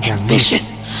บางอย่าง and มืด vicious.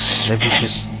 และ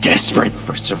vicious Desperate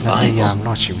for และพยายาม survival. ร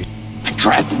อดชีวิต I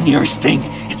grabbed the nearest thing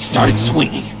and started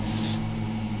swinging.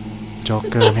 โจ๊ก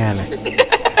เกอร์แน่เลย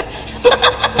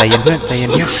ใจเย็นเพื่อนใจเย็น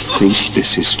เพื่อน Think this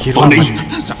is คิดว่ามัน funny?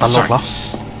 ตลกเหรอ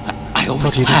I always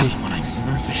Told you, laugh didn't when I'm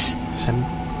nervous. ฉัน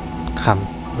ข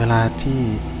ำเวลาที่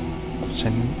ฉั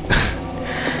น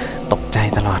ตกใจ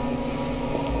ตลอด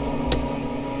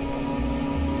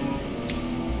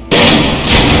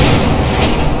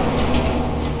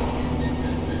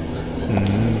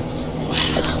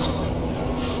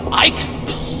I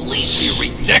completely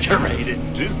redecorated,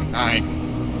 didn't I?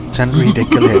 ฉัน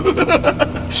redecorate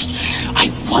I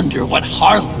wonder what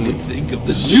Harley would think of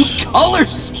the new color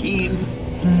scheme.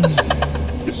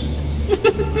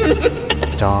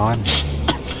 จอห์น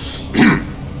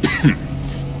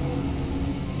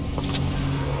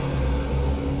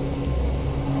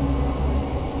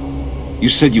You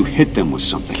said you hit them with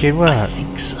something. คิดว่า I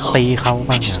think so. ตีเขา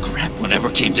บ้า I ง just grabbed whatever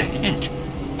came to hand.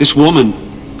 This woman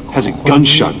has a คนนี้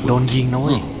gunshot โดนยิงนะเ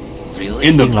ว้ย Really?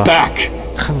 in the Ding-lo. back.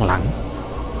 ข้างหลัง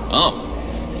Oh,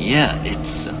 yeah,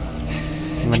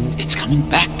 it's coming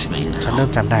back to me ฉันเริ่ now.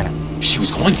 มจำได้แล้ว She was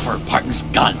going for her partner's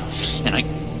gun, and I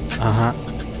ฮะ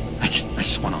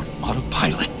just went on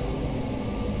autopilot.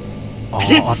 อ๋อ I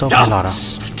didn't ออโต้ไพ stop ลอตเหรอ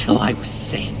until I was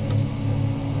safe.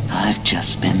 I've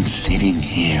just been sitting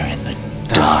here in the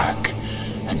dark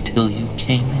until you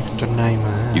came in. จนนายม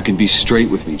า You can be straight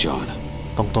with me, John.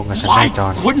 ตรงๆกับฉันได้ Why จอ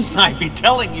ห์น wouldn't I be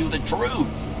telling you the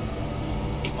truth?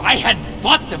 If I hadn't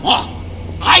fought them off,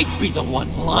 I'd be the one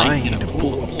lying in a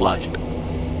pool of blood.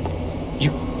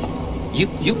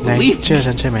 You นาย believe เชื่อ me,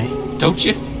 ฉันใช่ไหม don't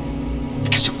you?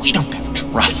 Because if we don't have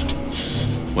trust,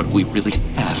 what do we really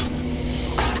have?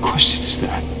 What kind of question is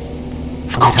that?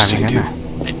 Of เขาไม่ถาม course อย่า I งนั้น do. นะ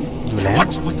And You laugh?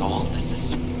 what's with all the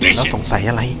แล้วสง suspicion? สัย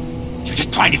อะไร You're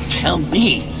just trying to tell me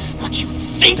what you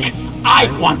think I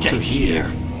want to hear.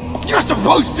 You're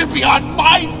supposed to be on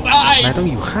my นาย side. ต้อง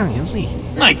อยู่ข้างฉันสิ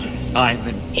I guess I'm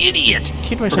an idiot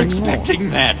Kid was for a no. expecting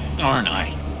that, aren't I?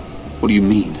 What do you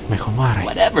mean? หมายความว่าอะไร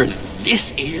Whatever this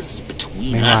is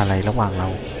between ไม่ว่าอะไร us, ระหว่างเรา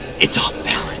it's off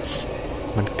balance.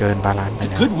 มันเกินบาลานซ์ไป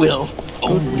แล้ว Goodwill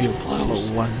only flows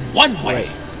flow one way,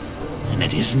 and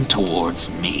it isn't towards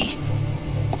me.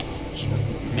 You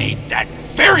made that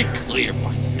very clear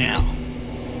by now.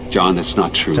 John, that's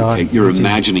not true. Okay? You're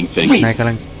imagining things.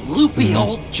 Loopy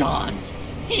old John's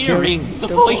hearing the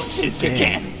voices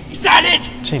again. Is that it?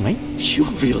 You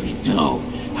really know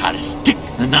how to stick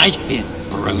the knife in,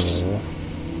 Bruce.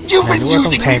 You've been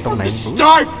using me from the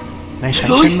start. At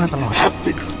least have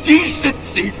the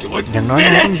decency to admit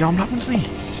it.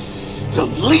 The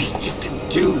least you can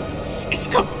do is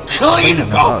come clean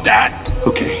about that.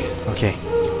 Okay.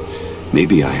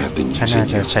 Maybe I have been using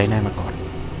you.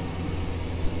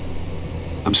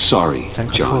 I'm sorry,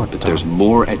 John, but there's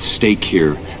more at stake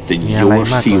here than your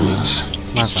feelings.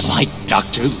 It's like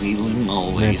Dr. Leland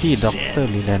always said.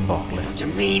 To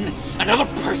mean another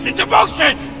person's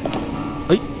emotions.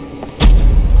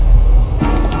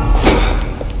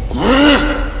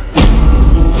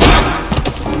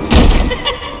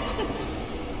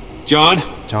 John.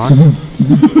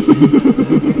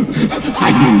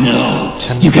 I know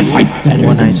you can fight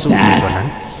better than that.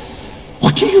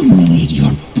 What do you need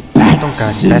your bat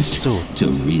suit to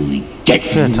really get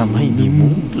you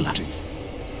blood?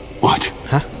 What?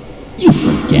 You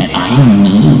forget I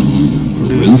know you,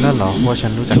 Bruce. I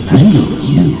know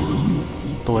you.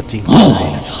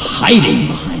 Always hiding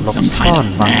behind some kind of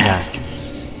mask.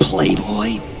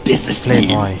 Playboy, businessman,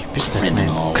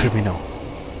 criminal.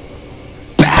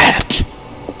 Bat.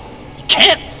 You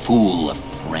can't fool a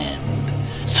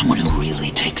friend. Someone who really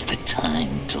takes the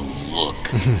time to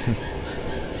look.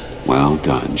 Well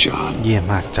done, John. You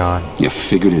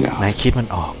figured it out.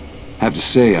 Have to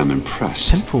say I'm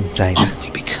impressed. Only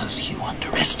because you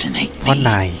underestimate me.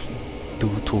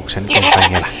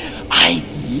 I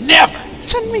never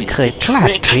miss a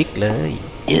trick.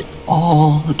 It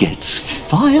all gets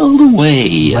filed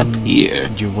away up here.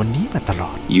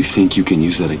 You think you can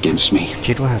use that against me?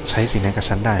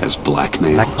 As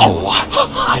blackmail? Oh,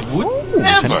 I would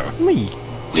never.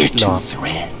 We're two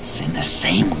threads in the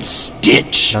same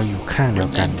stitch.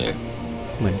 Remember,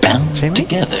 bound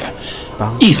together,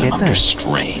 even under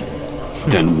strain.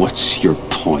 Then what's your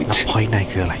point?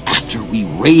 After we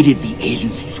raided the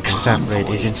agency's convoy,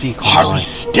 Harley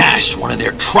stashed one of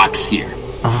their trucks here.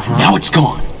 Now it's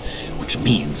gone, which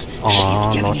means she's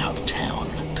getting out of town,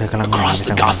 across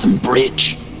the Gotham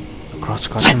Bridge.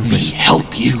 Let me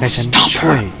help you stop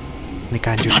her.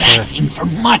 I'm not asking for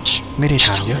much,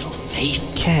 just a little faith.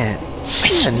 I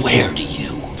swear to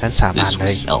you, this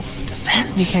was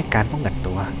self-defense.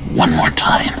 One more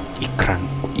time.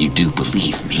 You do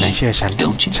believe me,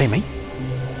 don't you?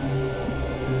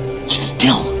 You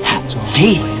still have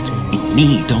faith in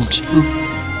me, don't you?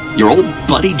 Your old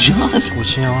buddy John?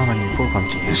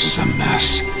 This is a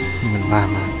mess.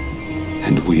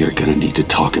 And we are gonna need to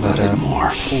talk about it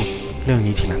more.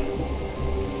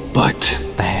 But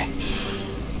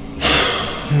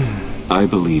I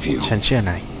believe you.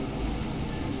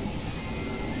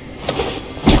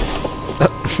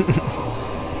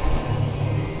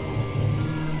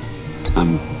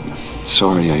 I'm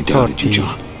sorry I doubted you,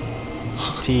 John.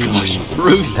 Gosh,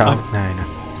 Bruce, I'm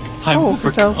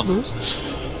overcome.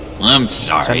 I'm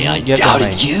sorry I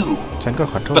doubted you.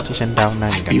 But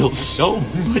I feel so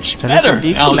much better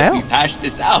now that we've hashed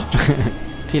this out.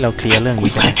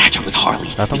 We've got to catch up with Harley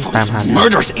before these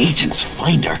murderous agents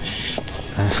find her.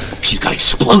 She's got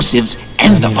explosives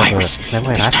and the virus. If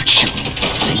they start shooting,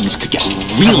 things could get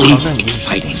really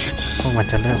exciting. Oh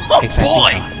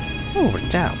boy!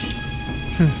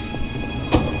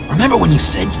 Remember when you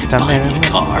said you could buy me a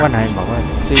car? I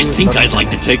think I'd like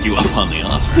to take you up on the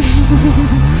offer.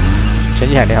 ฉัน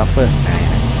อยากได้ออฟเฟอร์นาย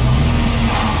นะ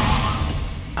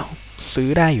เอาซื้อ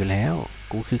ได้อยู่แล้ว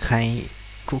กูคือใคร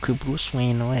กูคือบรูซเว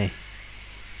ย์นเว้ย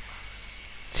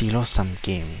ซีโร่ซัมเก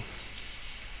ม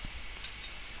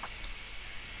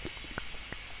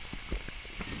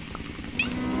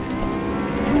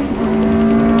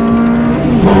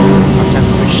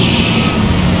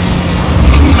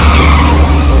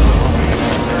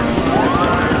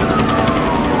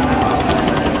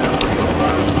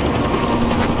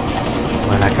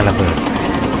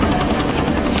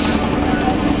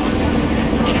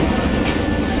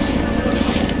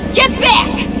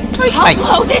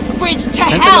Blow this bridge to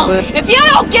hell if you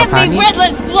don't give me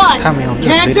Riddler's blood.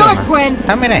 Can't do it, Quinn.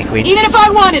 Even if I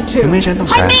wanted to.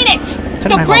 I mean it.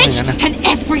 The bridge and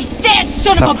every sad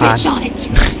son of a bitch on it.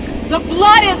 The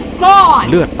blood is gone.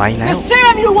 The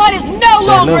serum you want is no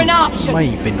longer an option.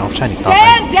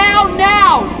 Stand down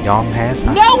now.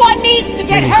 No one needs to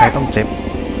get hurt.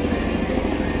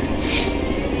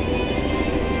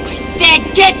 I said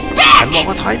get back.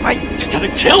 You're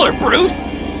gonna kill her, Bruce.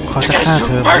 เขาจะฆ่าเ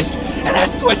ธอ and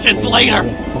ask questions later.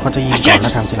 เขาจะยิง I ก่อน can't แล้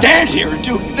วทำ just ทีหลัง stand here and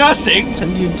do nothing. ฉัน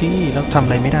ยืนที่แล้วทำอะ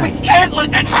ไรไม่ได้ We can't let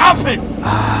that happen.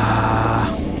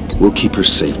 We'll keep her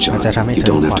safe, John. จะทำให้ You เธอ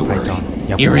don't ป have ลอด to ภัย worry. จอนอ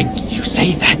ย่าพูด Hearing you say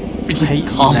that ให้ really ไหน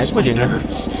calms พูด my อย่างนั้น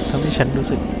nerves. ทำให้ฉันรู้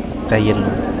สึกใจเย็นล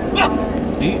ง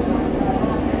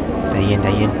ใจเย็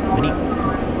นมานี่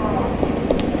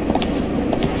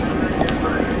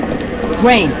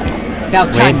Wayne,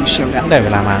 about time you showed up. ได้เว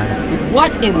ลามาแล้ว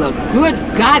What in the good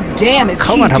goddamn is เข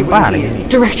า he มา doing ทำบ้าอะไร here? นี่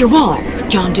Director Waller,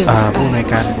 John Doe's ผู้ใน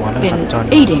การวอลเลอร์ been จอห์น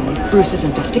aiding Bruce's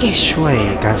investigations. ช่วย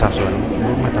การสอบสวน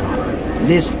รู้มาตลอด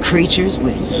This creature's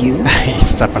with you?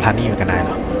 สัตว์ประหลาดนี่อยู่กันได้เห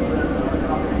รอ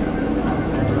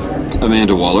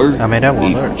Amanda Waller.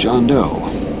 Waller. John Doe.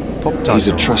 พบจอห์น He's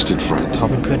a trusted friend. เขา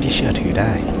เป็นเพื่อนที่เชื่อถือไ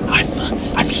ด้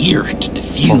I'm here to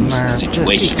ผม defuse มา the เพื่อค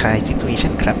ลี่ situation. คลาย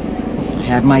situation ครับ I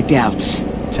have my doubts.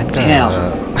 ฉันก็ Hell.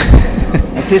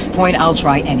 At this point, I'll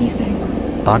try anything.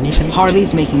 ตอนนี้ฉัน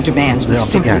Harley's making demands we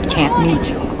simply can't meet.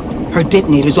 Her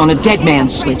detonator's on a dead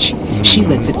man's switch. She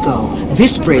lets it go.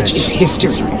 This bridge is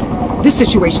history. This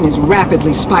situation is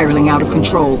rapidly spiraling out of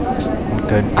control.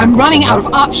 I'm running out of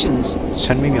options.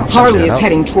 ฉันไม่มี option Harley เหลือ is แล้ว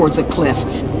heading towards a cliff,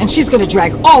 and she's gonna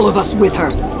drag all of us with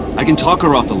her. I can talk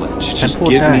her off the ledge. ฉัน Just พูด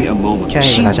give ได้ me a moment. แค่เว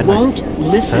She ลาฉันหน่อย won't เธ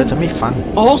อ listen. จะไม่ฟัง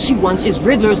All she wants is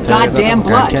Riddler's เธอก็ต้อ goddamn ง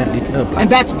การ blood. แค่ Riddler blood And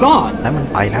that's gone. แล้วมัน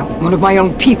ไปแล้ว One of my own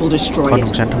people คน destroyed ข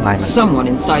องฉัน it. ทำลายมัน Someone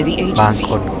inside the บาง agency.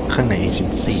 คนข้างในเอเจน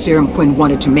ซี่ The serum Quinn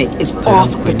wanted to make is เธอ off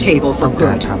the table ต้ for องก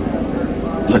าร good. ท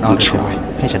ำมัน Let เอา me ไป try.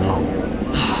 ให้ฉันลอง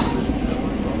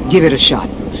Give it a shot,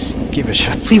 Bruce. give it a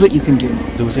shot See what you can do.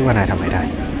 ดูซิว่านายทำอะไรได้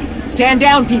Stand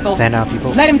down, people. stand up people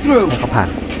Let him through. ให้เขาผ่าน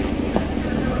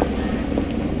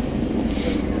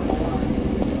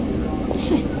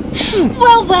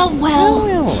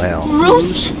Well.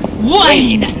 Bruce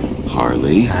Wayne.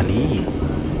 Harley.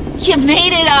 You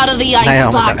made it out of the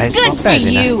icebox. Good for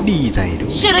you. ดีใจด้วย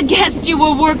Should have guessed you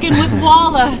were working with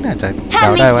Waller. น่าจะ Had เด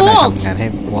า me ได้ว่านาย fooled. ทำงานให้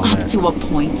วอลเลอ Up ร์ to a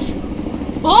point.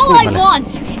 All I want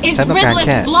is ฉันต้องการแ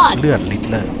ค่ Riddler's blood. เลือดลิต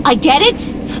เลอร์ I get it.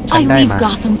 ฉัน I ได้ leave มา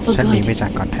Gotham for ฉันหนีไป good. จา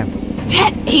กกอธแฮม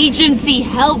That agency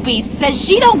hellbeast says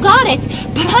she don't got it,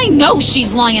 but I know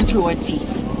she's lying through her teeth.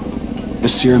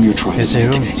 The serum you're trying เป็น to เซ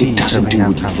รุ่ม make, ที่ it เธอ doesn't พยา do ยา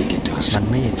ม what you ท think it ำ does. มัน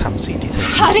ไม่ทำสิ่งที่เธอ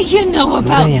How do you know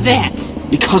about that?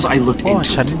 Because I looked into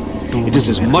ฉัน it. ดู It does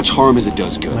as much harm as it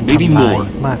does มัน good, maybe ทำลาย more.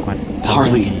 มากกว่า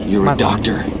Harley, you're มา a กกว่า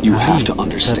doctor. You Harley, have to เธอเป็น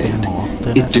understand. หมอเธ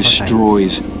อ It น่าจะเข้าใจ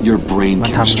destroys your brain มั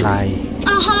นทำลาย chemistry.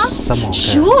 Uh-huh.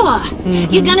 Sure.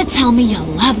 You're gonna tell me you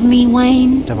love me,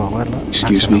 Wayne? จะบอกว่า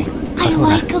Excuse me? I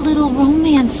like a little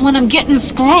romance when I'm getting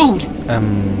screwed.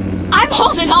 I'm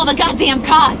holding all the goddamn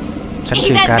cards.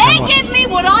 Either they give me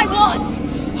what I want,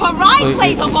 or I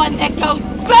play the one that goes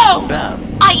boom.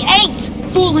 I ain't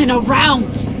fooling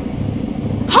around.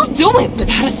 I'll do it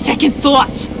without a second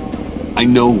thought. I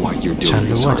know why you're ฉัน doing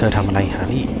รู้ this, ว่าเธอ Harley. ทำอะไรฮาร์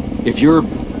รี่ If you're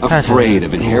afraid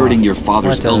of inheriting your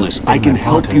father's illness, I can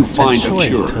help you find a ช่วย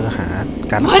cure. เธอหา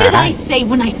การรัก What ษา did ได้ I say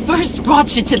when I first brought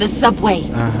you to the subway?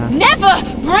 Never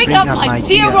bring up my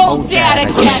dear old dad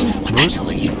again. What the hell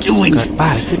are you doing? เกิดบ้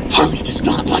าอะไรขึ้น Harley does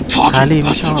not like ฮาร์ talking รี่ไ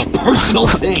ม่ about ชอบ such personal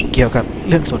เกี่ยว things. กับ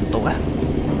เรื่องส่วนตัว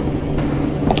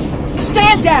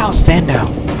Stand down. stand down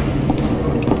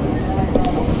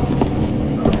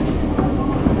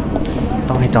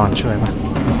ต้องให้จอห์นช่วยป่ะ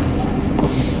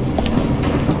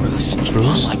Bruce, keep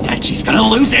on like that, she's gonna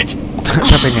lose it.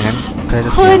 ถ้าเป็นอย่างนั้นเธอจ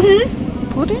ะเสีย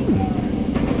pudding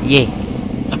เย่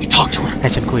Let me talk to her. ให้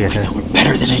ฉันคุยกับเธอ I know her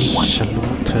better than anyone. ฉันรู้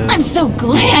เธอ I'm so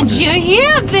glad you're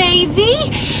here, baby.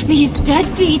 These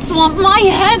deadbeats want my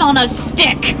head on a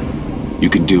stick. You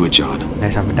can do it, John. นา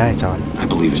ยทำมันได้จอห์น I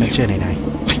believe ฉัน in เชื่อ you. ในนาย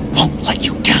I won't let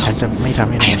you ฉัน down. จะไม่ทำ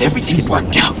ให้ I นาย have ผิ everything ดหวัง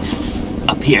worked out.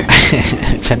 Up here.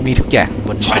 ฉันมีทุกอย่างบ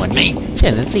นหัว Trust นี้ me. เชื่อ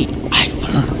ฉันสิ I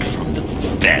learned from the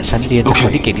ฉัน best. เรียนจากค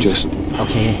นที่เก่งที่สุด just โอ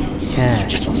เค แค่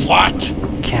Just what?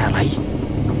 แค่อะไร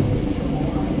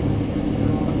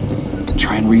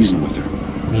try and reason with her.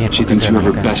 เนี่ย She thinks you have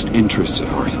her กัน best interests at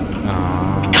heart. อ๋อ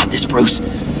Got this, Bruce.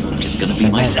 I'm just gonna be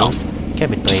myself. แค่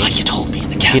เป็นตัว Just เอง like you told me in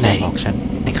the ที่นาย cafe. บอกฉัน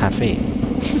ในคาเฟ่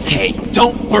Hey,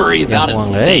 don't worry อย่า about ห่วง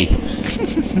it. เลย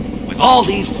With all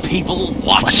these people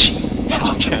watching,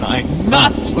 how can I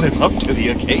not live up to the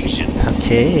occasion? โอเค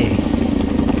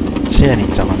เชื่อใน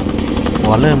จอห์นว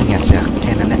อลเลอร์มึงอย่าเสือกแ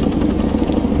ค่นั้นแหละ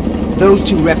Those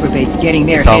two reprobates getting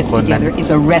their It's all heads good, together man. is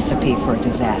a recipe for a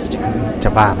disaster. จะ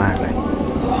บ้ามากเลย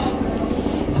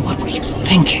What were you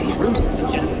thinking?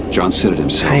 John said it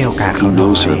himself. Hey, okay, He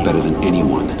knows her okay. better than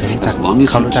anyone. Don't As long as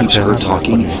he don't keeps her don't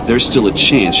talking, don't there's still a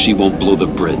chance she won't blow the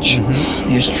bridge.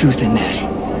 There's truth in that.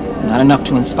 Not enough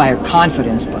to inspire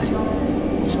confidence, but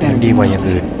it's มัน better ดี than กว่าอย่าง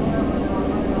อื่น nothing.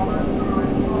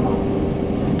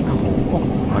 โอ้โห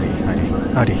เอาดิเอาดิ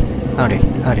เอาดิเอาดิ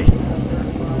เอาดิ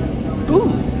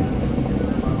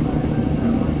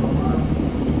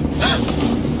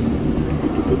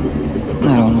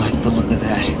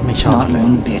ชอบเลย Not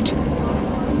one bit.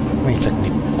 ไม่สักนิ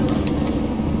ด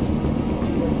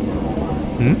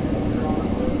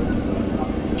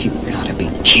You gotta be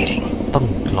kidding. ต้อง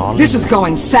ล้อเล่น This is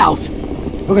going south.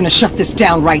 We're gonna shut this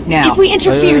down right now. If we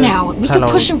interfere now, we could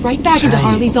push him right back into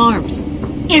Harley's arms.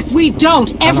 If we don't,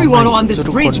 everyone on this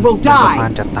bridge will die.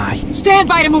 Stand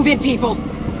by to move in, people.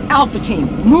 Alpha team,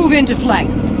 move into flank.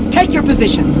 Take your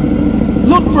positions.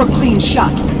 Look for a clean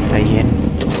shot. ใจเย็น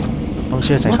ต้องเ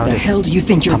ชื่อใจเขา What the hell do you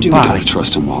think you're doing? You gotta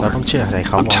trust him, เรา Waller. ต้องเชื่อใจเ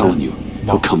ขา I'm telling you,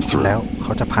 he'll come through. แล้วเข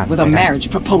าจะผ่าน With a marriage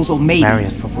proposal, maybe.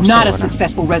 Not a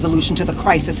successful resolution to the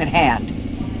crisis at hand.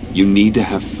 You need to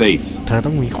have faith. เธอ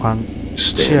ต้องมีความ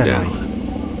Stand down.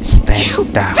 Stand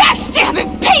down. Backstabbing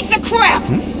piece of crap!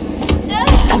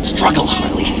 Don't struggle,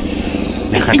 Harley.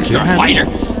 You're a fighter.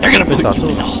 They're gonna put you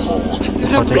in a hole.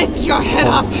 They're gonna rip your head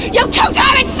off. You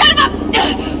two-diamond son of a...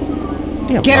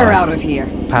 Get her out of here.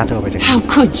 พาเธอไปจาก How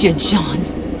could you, John?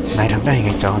 นายทำได้ยังไ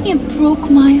งจอห์น You broke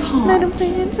my heart.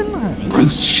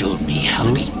 Bruce showed me how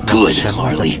to be good,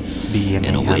 Harley.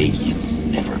 In a way you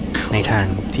never ใน could. ทาง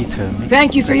ที่เธอไม่ Thank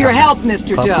you for your help,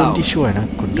 Mr. ขอบคุณ Doe. ที่ช่วยนะ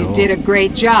คุณโด You did a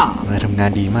great job. นายทำงา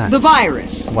นดีมาก The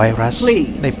virus. ไวรัส Please.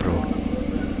 ได้โปรด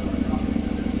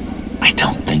I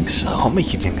don't think ผม so. ไม่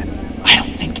คิดอย่างนั้น I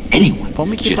don't think anyone ผม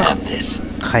ไม่คิด should ว่า have this.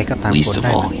 ใครก็ตามคว Least ร of ไ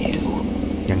ด้ all มัน you.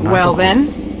 อย่างน้อย Well then,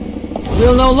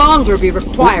 we'll no longer be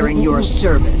requiring your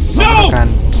service. การ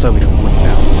เซอร์วิสของคุณแ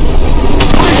ล้ว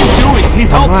What are you doing? He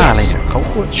ทำ helped ว่าอะไร us. เนี่ยเขา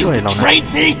ควรช่วยเรานะ Betrayed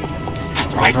me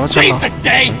after I เพราะฉัน saved the หลั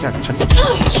day. งจากฉัน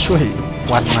ช่วย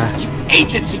วันมา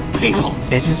Agency people.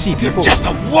 เอเจนซี่พี่ You're พวก just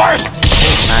the worst.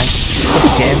 นาย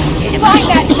แกมันแก Find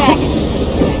that bag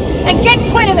and get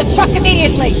Quinn in the truck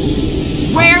immediately.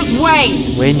 Where's Wayne?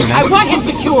 เวนอยู่นะ I want him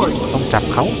secured. ต้องจับ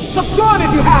เขา Secure him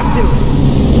if you have to.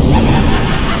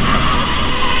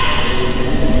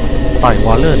 ต่อยว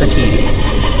อลเลอร์สักที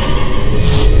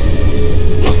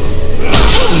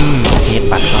เฮด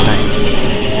ปัดเขาได้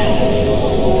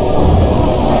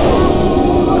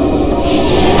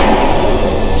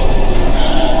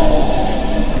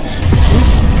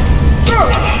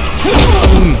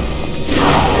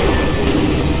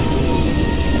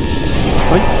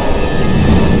เฮ้ย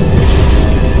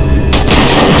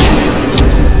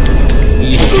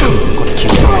กดคิ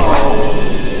วทำไมวะ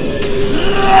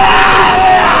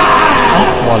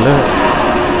วอลเลอร์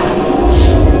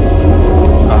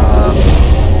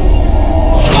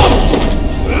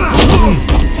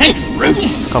Thanks, Bruce.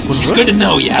 ขอบคุณ It's good to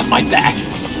know you have my back.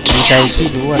 ดีใจที่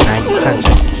รู้ว่านายอยู่ข้าง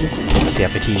ฉันเสีย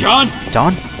ไปที John. จอห์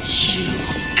น You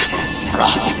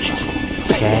corrupt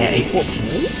แกไอ้พวก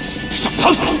You're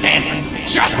supposed to stand for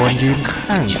ควร justice. ยืน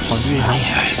ข้างคนยุติธรรม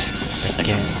Liars. แต่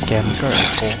แกมันก็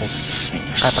โกหก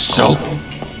ฆาตก So ร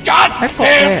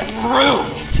goddamn rude.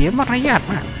 เสียมารยาท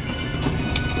มาก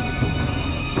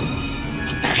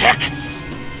The heck?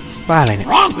 บ้าอะไรเนี่ย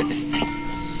Wrong with this thing?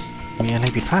 มีอะไร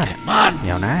ผิดพลาดเนี่ย Come on. เ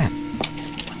ดี๋ยวนะ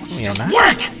เดี๋ยวนะ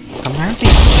Work. ทำงานสิ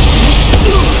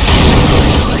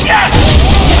Yes.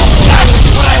 That's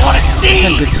what I want to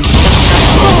นั่น see. คือสิ่ง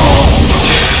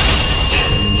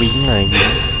วิ่งเลย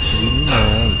วิ่งเล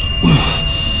ย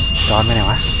จอห์นไปไหน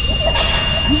วะ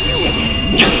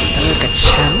เธอกับ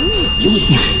ฉัน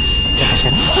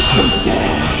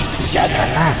จะ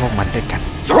ล่าพวกมันด้วยกัน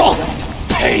You're all going to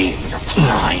pay for your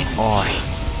crimes. โอ้ย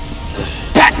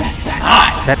Batman and I.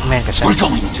 แบทแมนกับฉัน We're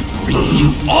going to bring you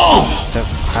all จะ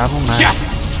พาพวกนาย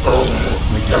justice.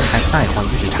 มาอยู่ภายใต้ความ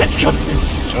ยุติธรรม It's going to be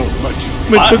so much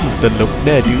ไม่ต้อ fun. งตลกแ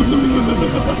น่ดิโ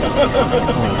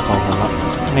อ้เขาหัวเราะ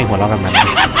ไม่หัวเราะแบบนั้น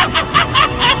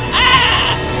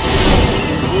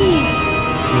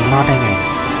มีรอดได้ไง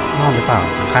รอดหรือเปล่า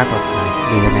ฆ่าตัวตายห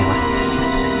รือยังไงวะ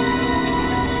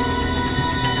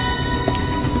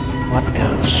What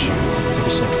else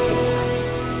episode 4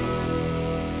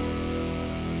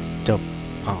 จบ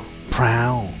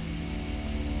proud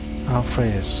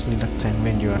Alfred reluctant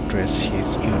when you address his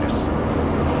illness.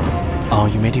 Oh,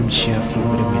 you made him cheerful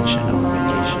with the mention of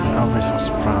vacation. Alfred was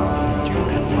proud when you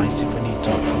advised Tiffany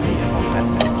thoughtfully about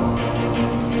Batman Law.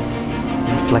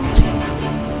 Reflecting.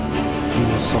 He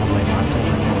was so lame after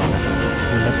you knew about it.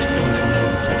 You left Tiffany feeling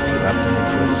reflective after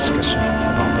your discussion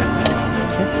about Batman Law,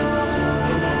 okay?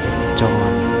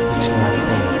 John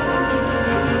Vigilante.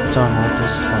 John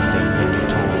noticed something when you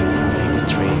told him Harley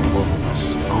betrayed both of us.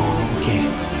 Oh, okay.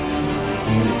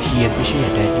 He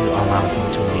appreciated that you allowed him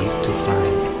to leave to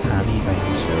find Harley by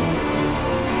himself.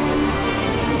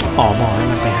 บอกให้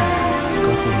มันไปหา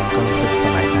ก็คือมันก็รู้สึกส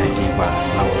บายใจดีกว่า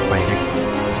เราไปด้วย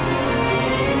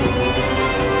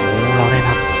เราได้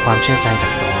รับความเชื่อใจจา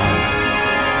กจอห์น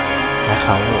และเข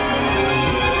า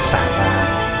สาบาน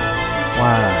ว่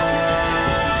า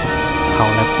เขา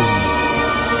และคุณ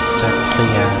จะเคลี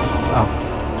ยร์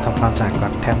ทำความสะอาดก่อ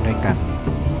นแทมด้วยกัน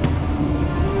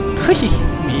เฮ้ย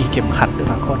มีเข็มขัดด้วย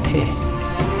มาโคตรเท่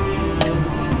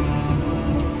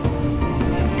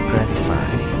gratify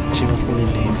she was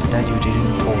relieved that you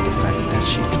didn't hold the fact that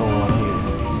she told you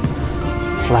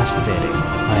frustrated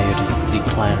by your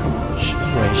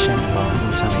declaration about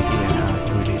insanity and her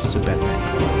duties to Batman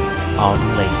all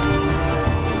late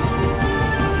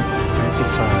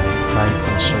gratified by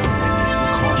concern when you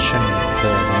caution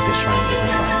her about destroying the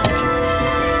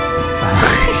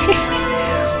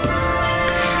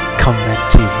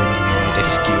combative when you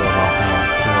rescue about her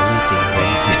poorly thing when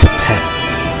you attack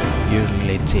you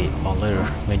related Waller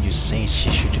when you say she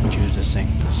shouldn't use the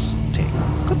Sanctus take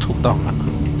ก็ถูกต้องอ่ะ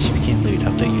she became lewd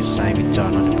after you side with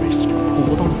John on the bridge กู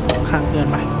ก็ต้องข้างเพื่อน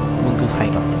ไปมึงคือใคร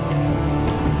ก่อน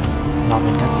เราเ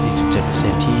ป็นแค่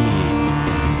 4.7% ที่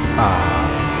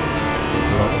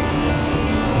ลด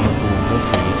อุณหภูมิเพื่อ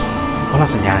ฟรีซเพราะเรา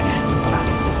สัญญาไง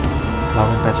เราเ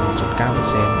ป็น 86.9%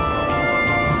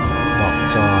 บอก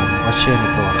จอห์นว่าเชื่อใน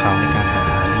ตัวเขาในการหาฮ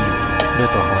าร์ลี่ด้วย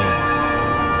ตัวเขาเอง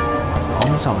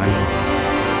มี2 อันเลย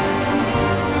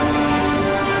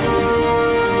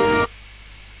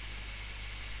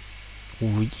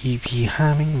EP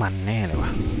 5แม่งมันแน่เลยวะ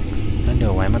แล้วเดี๋ย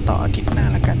วไว้มาต่ออาทิตย์หน้า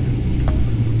แล้วกัน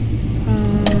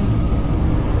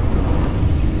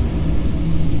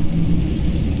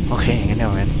โอเคงั้นเดี๋ย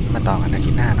วไว้มาต่อกันอา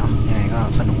ทิตย์หน้าเนาะยังไงก็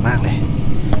สนุกมากเลย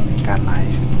การไล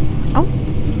ฟ์เอ้า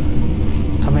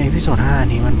ทำไมเอพิโซด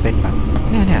5นี้มันเป็นแบบ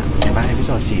เนี่ยเห็นป่ะเอพิโซ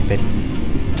ด4เป็น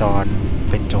จอห์น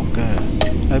เป็นโจ๊กเกอร์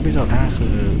แล้วเอพิโซด5คื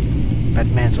อแบท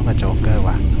แมนสู้กับโจ๊กเกอร์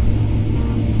ว่ะ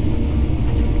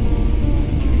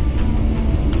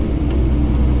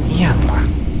อย่างวะ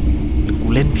หรือกู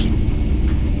เล่นผิด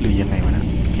หรือยังไงวะนะ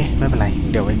โอเคไม่เป็นไร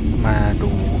เดี๋ยวไว้มา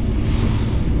ดู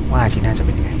ว่าทีหน้าจะเ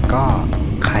ป็นยังไงก็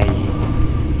ใคร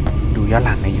ดูย้อนห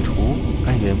ลังใน YouTube ก็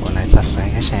อย่าลืมกดไลค์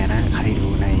Subscribe ให้แชร์นะใครดู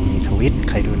ใน Twitter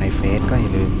ใครดูในเฟซก็อย่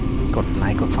าลืมกดไล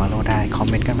ค์กด Follow ได้คอม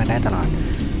เมนต์กันมาได้ตลอด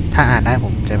ถ้าอ่านได้ผ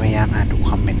มจะพยายามอ่านทุก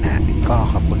คอมเมนต์นะก็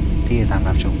ขอบคุณที่ติดตาม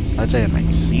รับชมแล้วเจอกันใหม่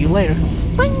See you later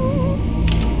Bye